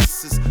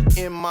defenses.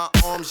 In my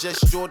arms, yes,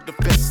 you're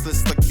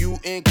defenseless. Like you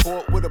in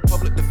court with a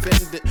public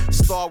defendant.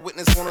 Star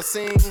witness wanna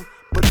sing,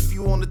 but if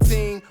you on the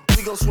team,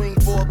 we gon' swing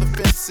for the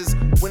fences.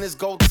 When it's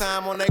go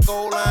time on that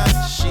goal line,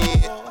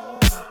 shit,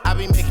 I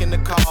be making the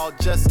call.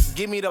 Just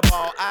give me the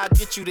ball, I'll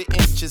get you the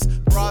inches.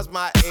 Bras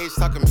my age,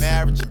 talking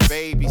marriage and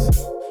babies.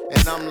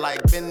 And I'm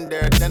like, been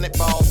there, done it,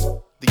 boss.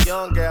 The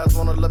young gals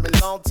wanna love me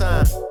long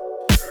time.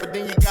 But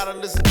then you gotta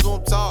listen to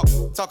them talk.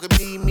 Talking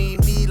me,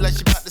 like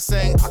she about to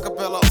sing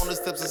acapella on the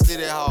steps of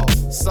City Hall.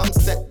 Some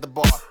set the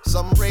bar,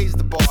 some raise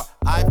the bar.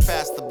 I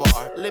pass the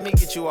bar, let me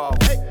get you off.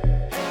 Hey.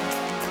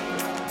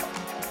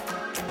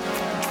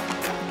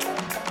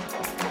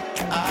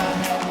 I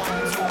had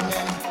one too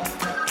many.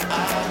 I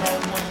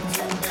had one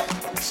too many.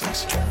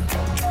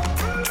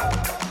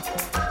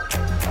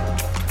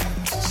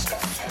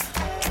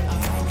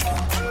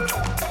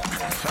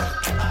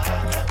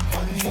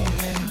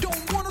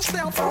 Don't wanna say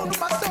I'm full of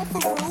myself a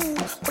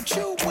rude, but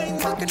you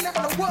ain't looking at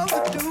no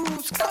other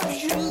dudes,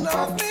 'cause you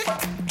love me.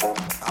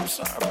 I'm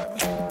sorry,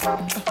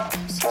 baby.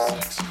 So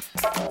sexy.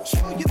 So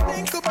you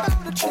think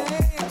about a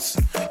chance,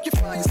 you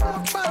find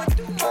yourself trying to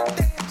do my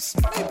dance,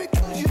 maybe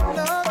 'cause you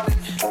love me.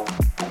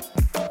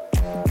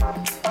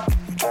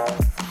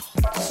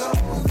 So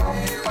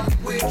then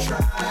we try.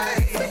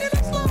 Sing it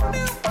slow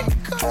down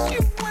because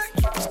you weren't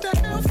used to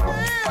how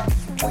fast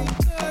we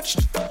touched.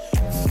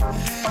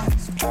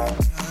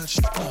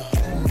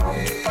 And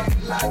we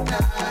like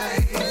that.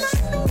 And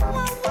I knew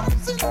I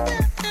wasn't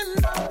there,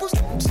 and I was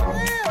gonna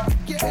tear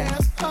your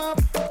ass up.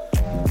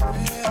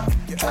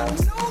 Yeah, I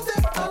know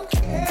that I'm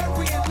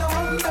carrying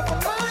on. Never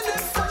mind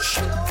if I'm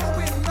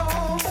showing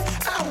off.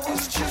 I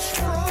was just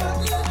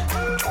frontin'.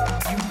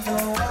 You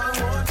know I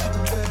want you,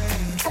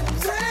 babe. I'm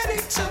ready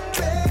to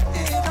bet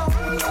it on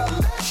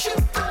unless you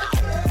put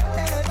your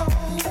head on.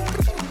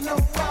 You know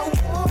I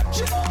want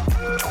you.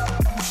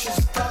 You should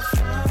stop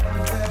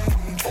frontin',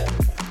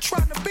 babe.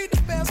 Trying to be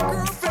the best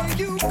girlfriend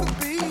you could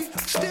be.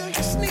 Still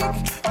you sneak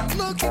and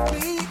look at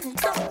me, and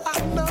girl, I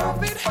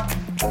love it.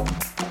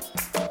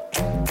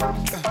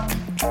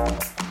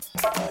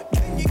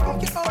 Then you can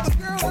get all the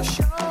girl a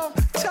show,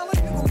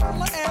 telling you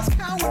mama ask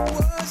how it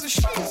was, and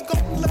she's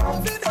gonna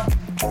love it.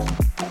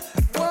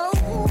 Whoa,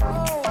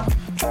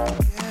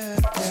 yeah.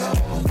 So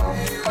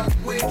then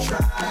we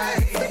try.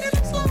 Sing it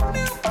slow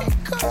down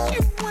because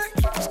you weren't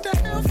used to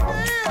how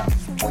fast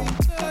we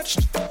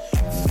touched.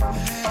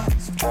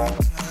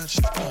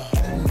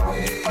 And we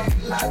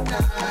like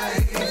that.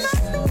 And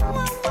I knew I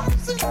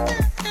wasn't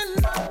there,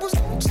 and I was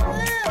gonna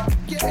tear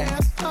your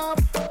ass up.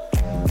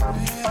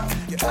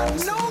 Yeah, I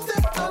know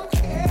that I'm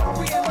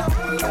carrying on.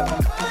 Never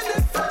mind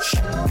if I'm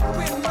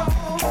showing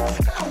off.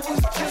 I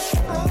was just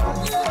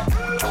frontin'.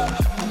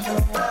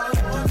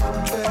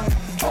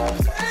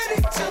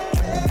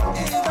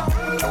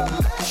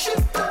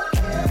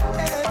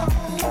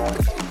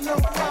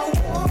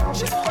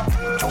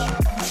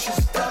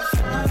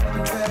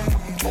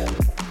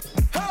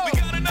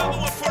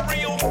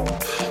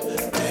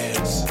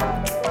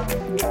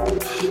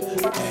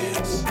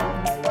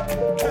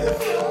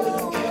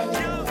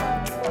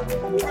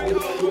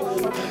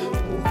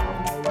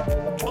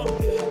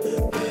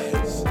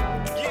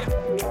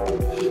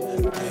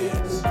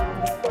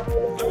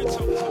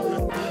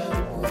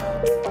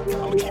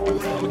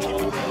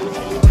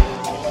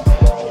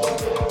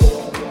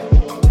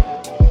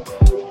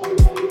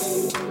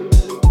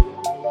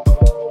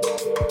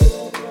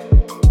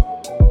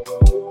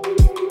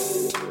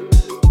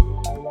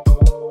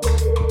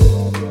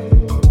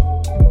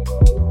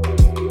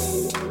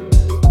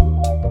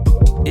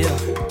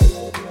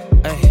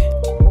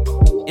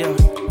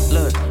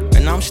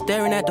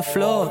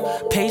 floor,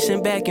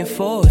 pacing back and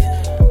forth.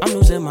 I'm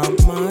losing my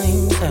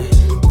mind.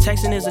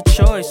 Texting is a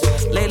choice.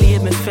 Lately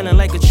it's been feeling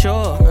like a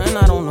chore, and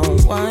I don't know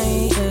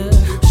why.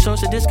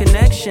 Source of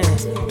disconnection.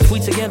 If we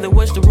together,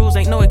 what's the rules?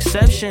 Ain't no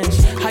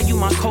exceptions. How you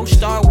my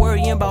co-star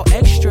worrying about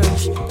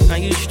extras? Now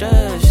you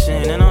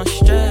stressing and I'm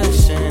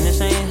stressing.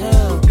 This ain't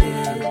healthy.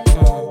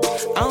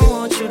 I don't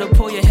want you to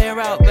pull your hair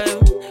out, baby.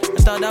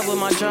 I thought that was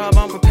my job.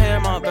 I'm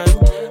prepared, my baby.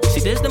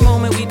 See, this the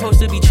moment we supposed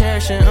to be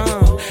cherishing.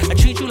 I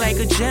treat you like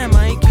a gem.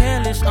 I ain't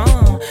careless.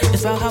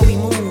 It's about how we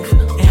move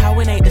and how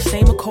it ain't the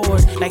same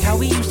accord. Like how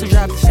we used to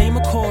drive the same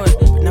accord.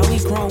 But now we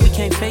grown, we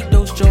can't fake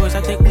those joys.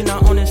 I think we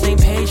not on the same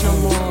page no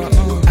more.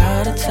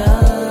 Out of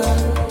touch.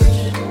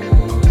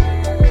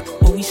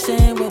 What we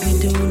say, what we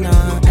do,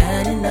 not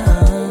adding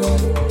up.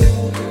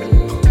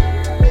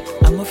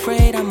 I'm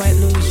afraid I might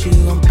lose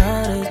you. I'm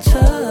out of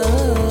touch.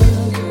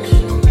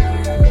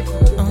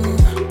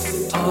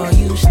 Are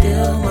you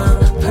still my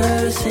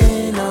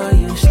person? Are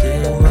you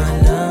still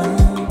my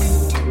love?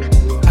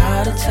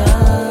 Out of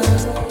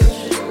touch.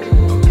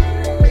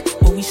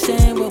 What we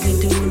say, what we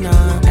do,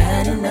 not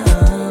adding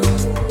up.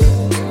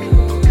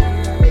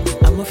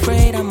 I'm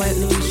afraid I might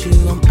lose you.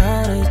 I'm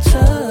out of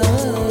touch.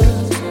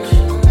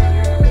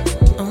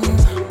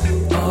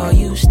 Are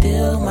you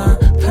still my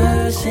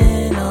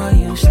person? Are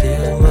you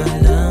still my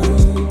love?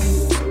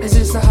 It's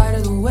just the height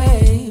of the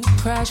wave.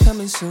 Crash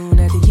coming soon.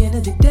 At the end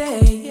of the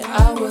day,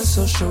 I was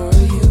so sure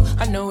of you.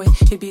 I know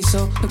it'd be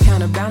so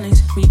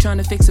counterbalanced when you're trying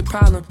to fix a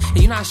problem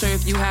and you're not sure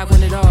if you have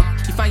one at all.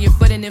 You find your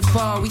foot and it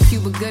fall. We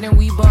keep it good and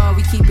we ball.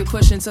 We keep it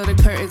pushing till the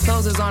curtain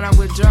closes on our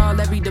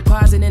withdrawal. Every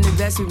deposit and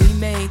investment we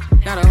made,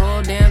 not a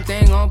whole damn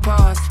thing on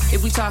pause.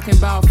 If we talking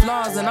about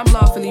flaws, then I'm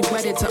lawfully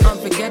wedded to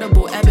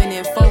unforgettable ebony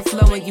and full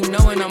flowing. You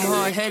knowing I'm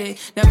hard-headed,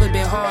 never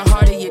been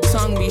hard-hearted. Your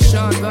tongue be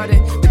sharp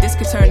guarded, but this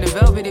could turn to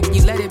velvet if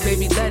you let it,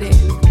 baby, let it.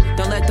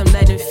 Don't let them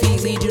leaden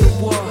feet lead you to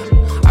war.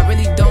 I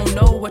really don't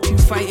know what you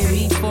fighting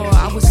me for.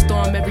 I would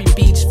storm every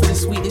beach for the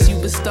sweetness you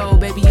bestow.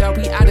 Baby, are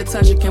we out of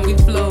touch or can we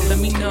flow? Let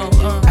me know.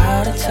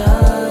 Out of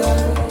touch.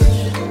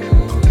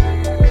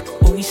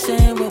 What we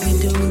say, what we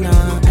do,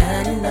 not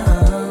adding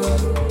up.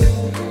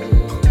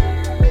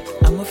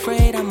 I'm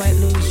afraid I might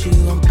lose you.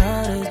 I'm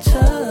out of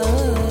touch.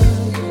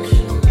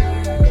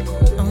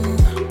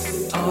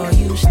 Are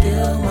you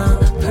still my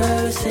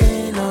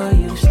person? Are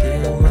you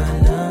still my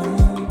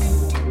love?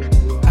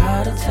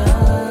 Out of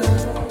touch.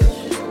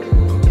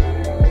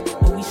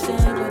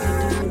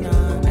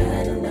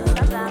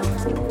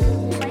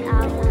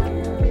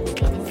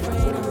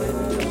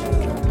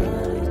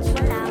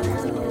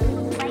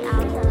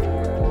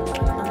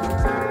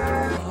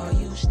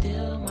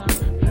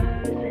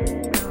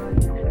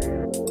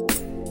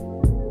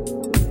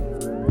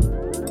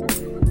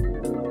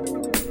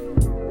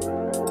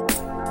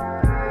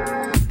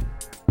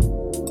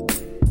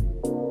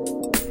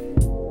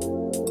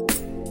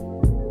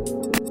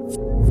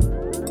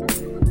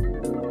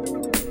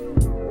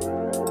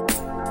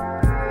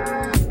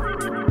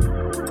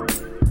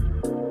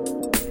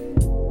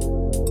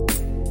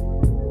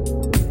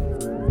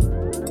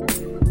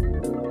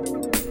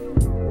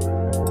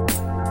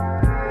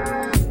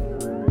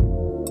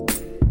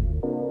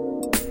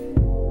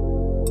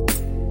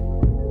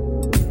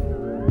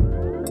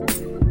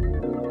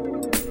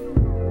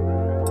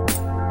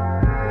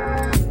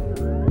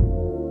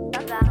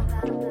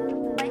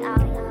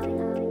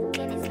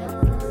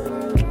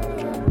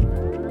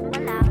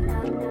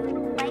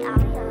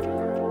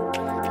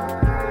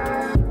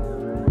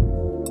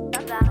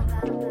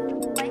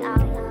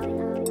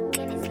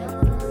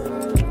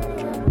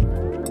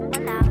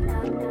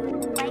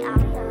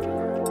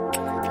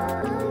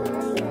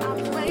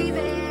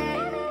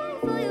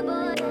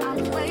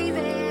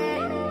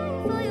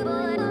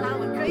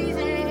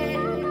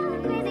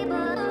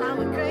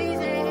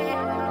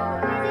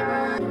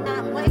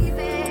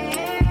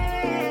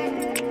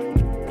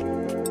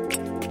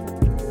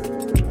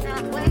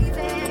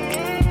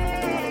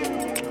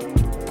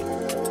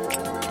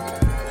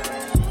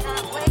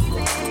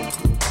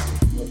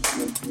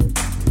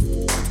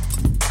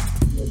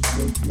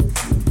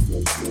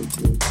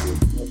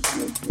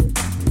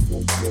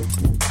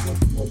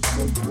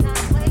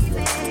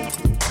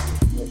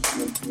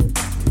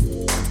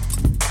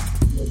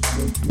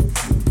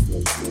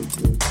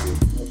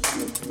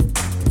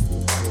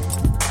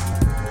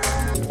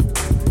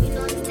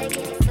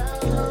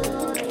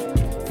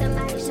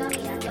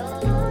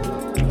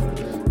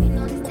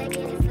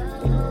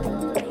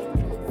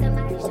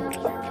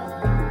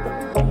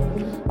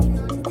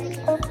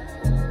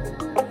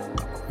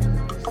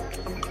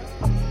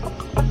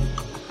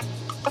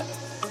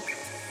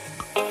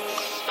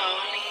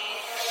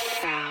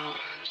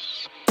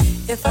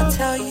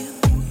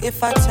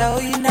 If I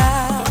tell you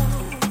now,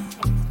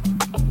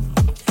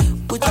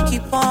 would you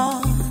keep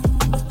on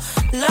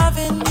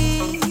loving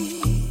me?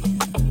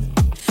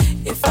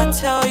 If I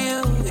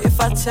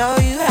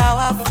tell you how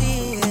I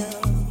feel,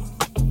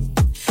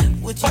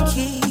 would you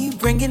keep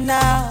bringing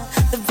out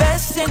the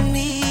best in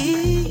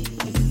me?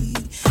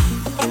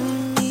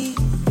 In me,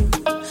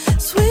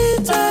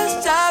 sweet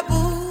as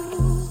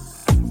taboo.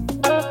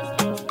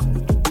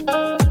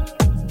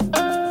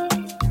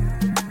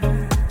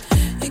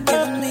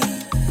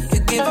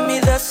 me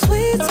the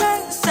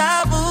sweetest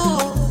taboo.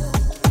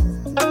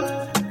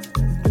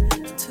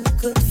 Too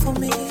good for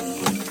me.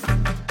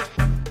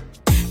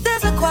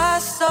 There's a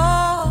quiet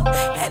storm,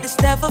 and it's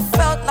never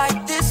felt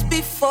like this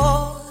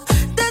before.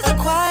 There's a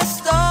quiet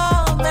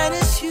storm, and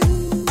it's you.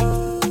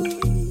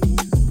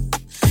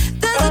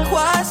 There's a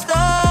quiet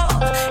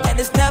storm, and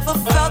it's never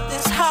felt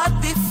this hot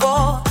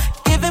before.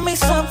 Giving me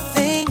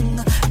something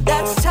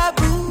that's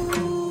taboo.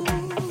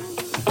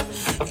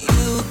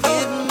 You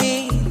give me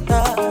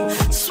the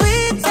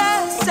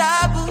sweetest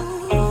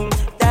taboo.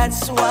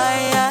 That's why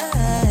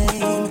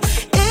I'm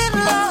in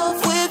love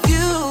with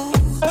you.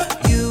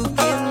 You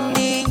give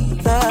me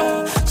the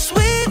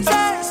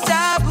sweetest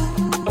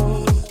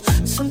taboo.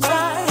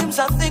 Sometimes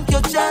I think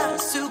you're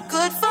just too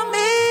good for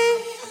me.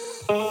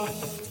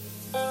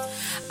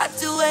 I'd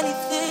do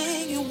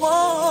anything you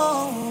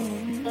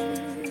want.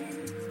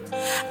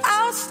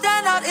 I'll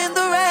stand out in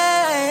the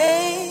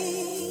rain.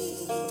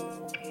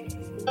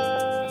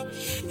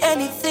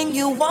 Anything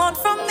you want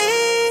from me,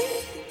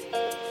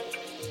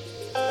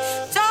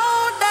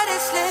 don't let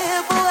it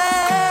slip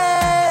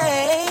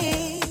away.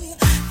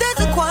 There's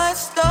a quiet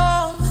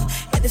storm,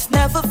 and it's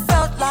never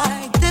felt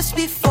like this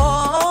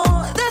before.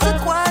 There's a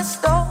quiet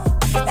storm,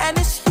 and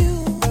it's you.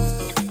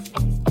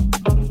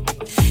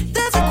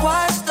 There's a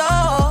quiet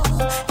storm,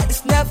 and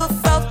it's never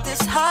felt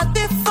this hot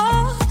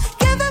before.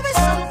 Giving me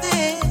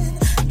something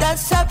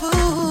that's taboo.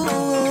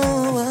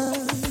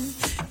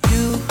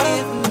 You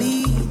give me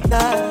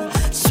the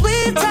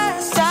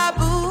sweetest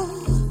taboo.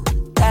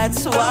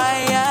 That's why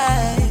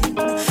I'm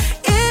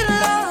in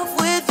love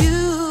with you.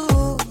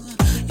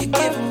 You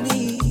give me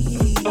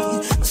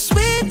the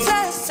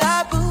sweetest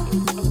taboo.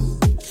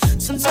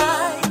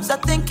 Sometimes I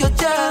think you're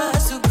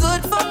just too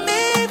good for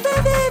me,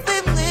 baby,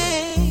 baby.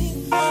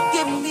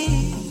 Give me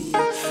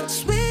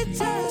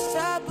sweetest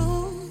taboo.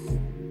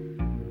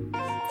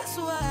 That's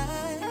why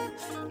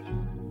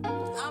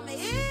I'm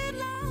in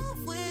love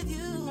with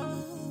you.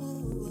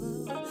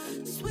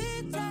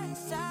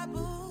 Sweetest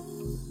taboo.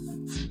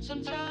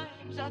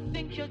 Sometimes I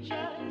think you're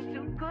just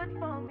too good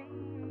for me.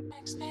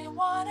 Makes me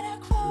wanna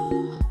grow.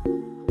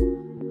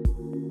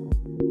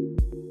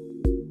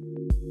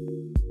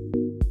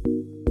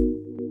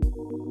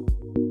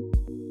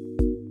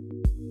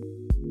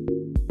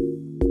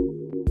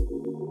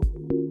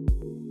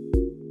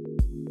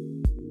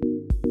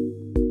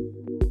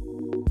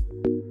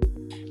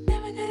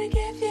 Never gonna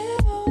give you.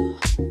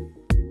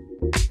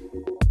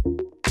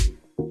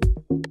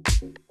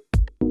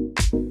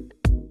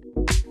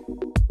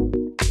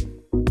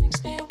 Makes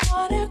me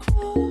wanna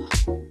grow.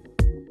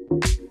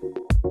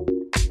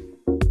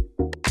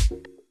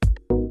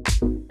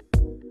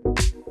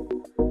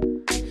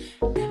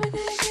 Never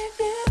gonna give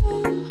you.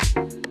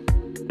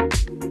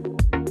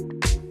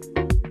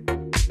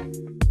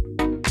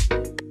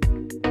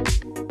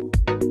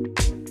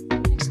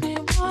 Makes me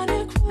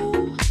wanna grow.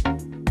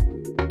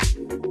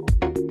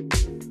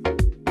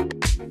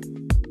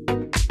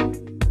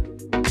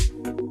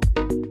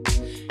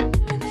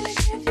 Never gonna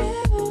give you.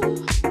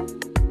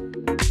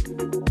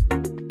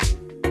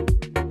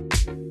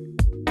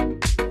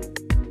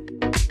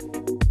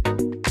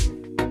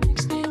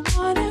 Makes me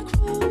wanna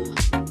grow.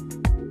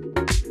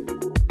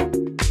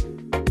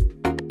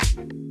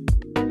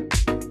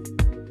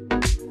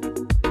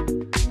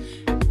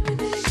 Never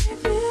gonna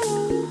give you.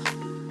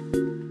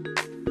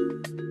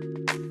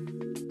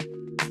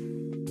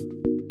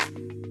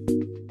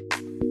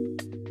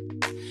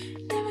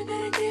 Never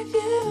gonna give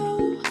you.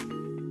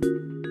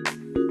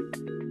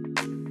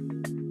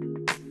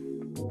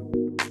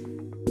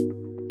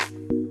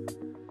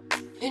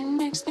 It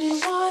makes me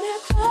wanna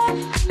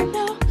cry.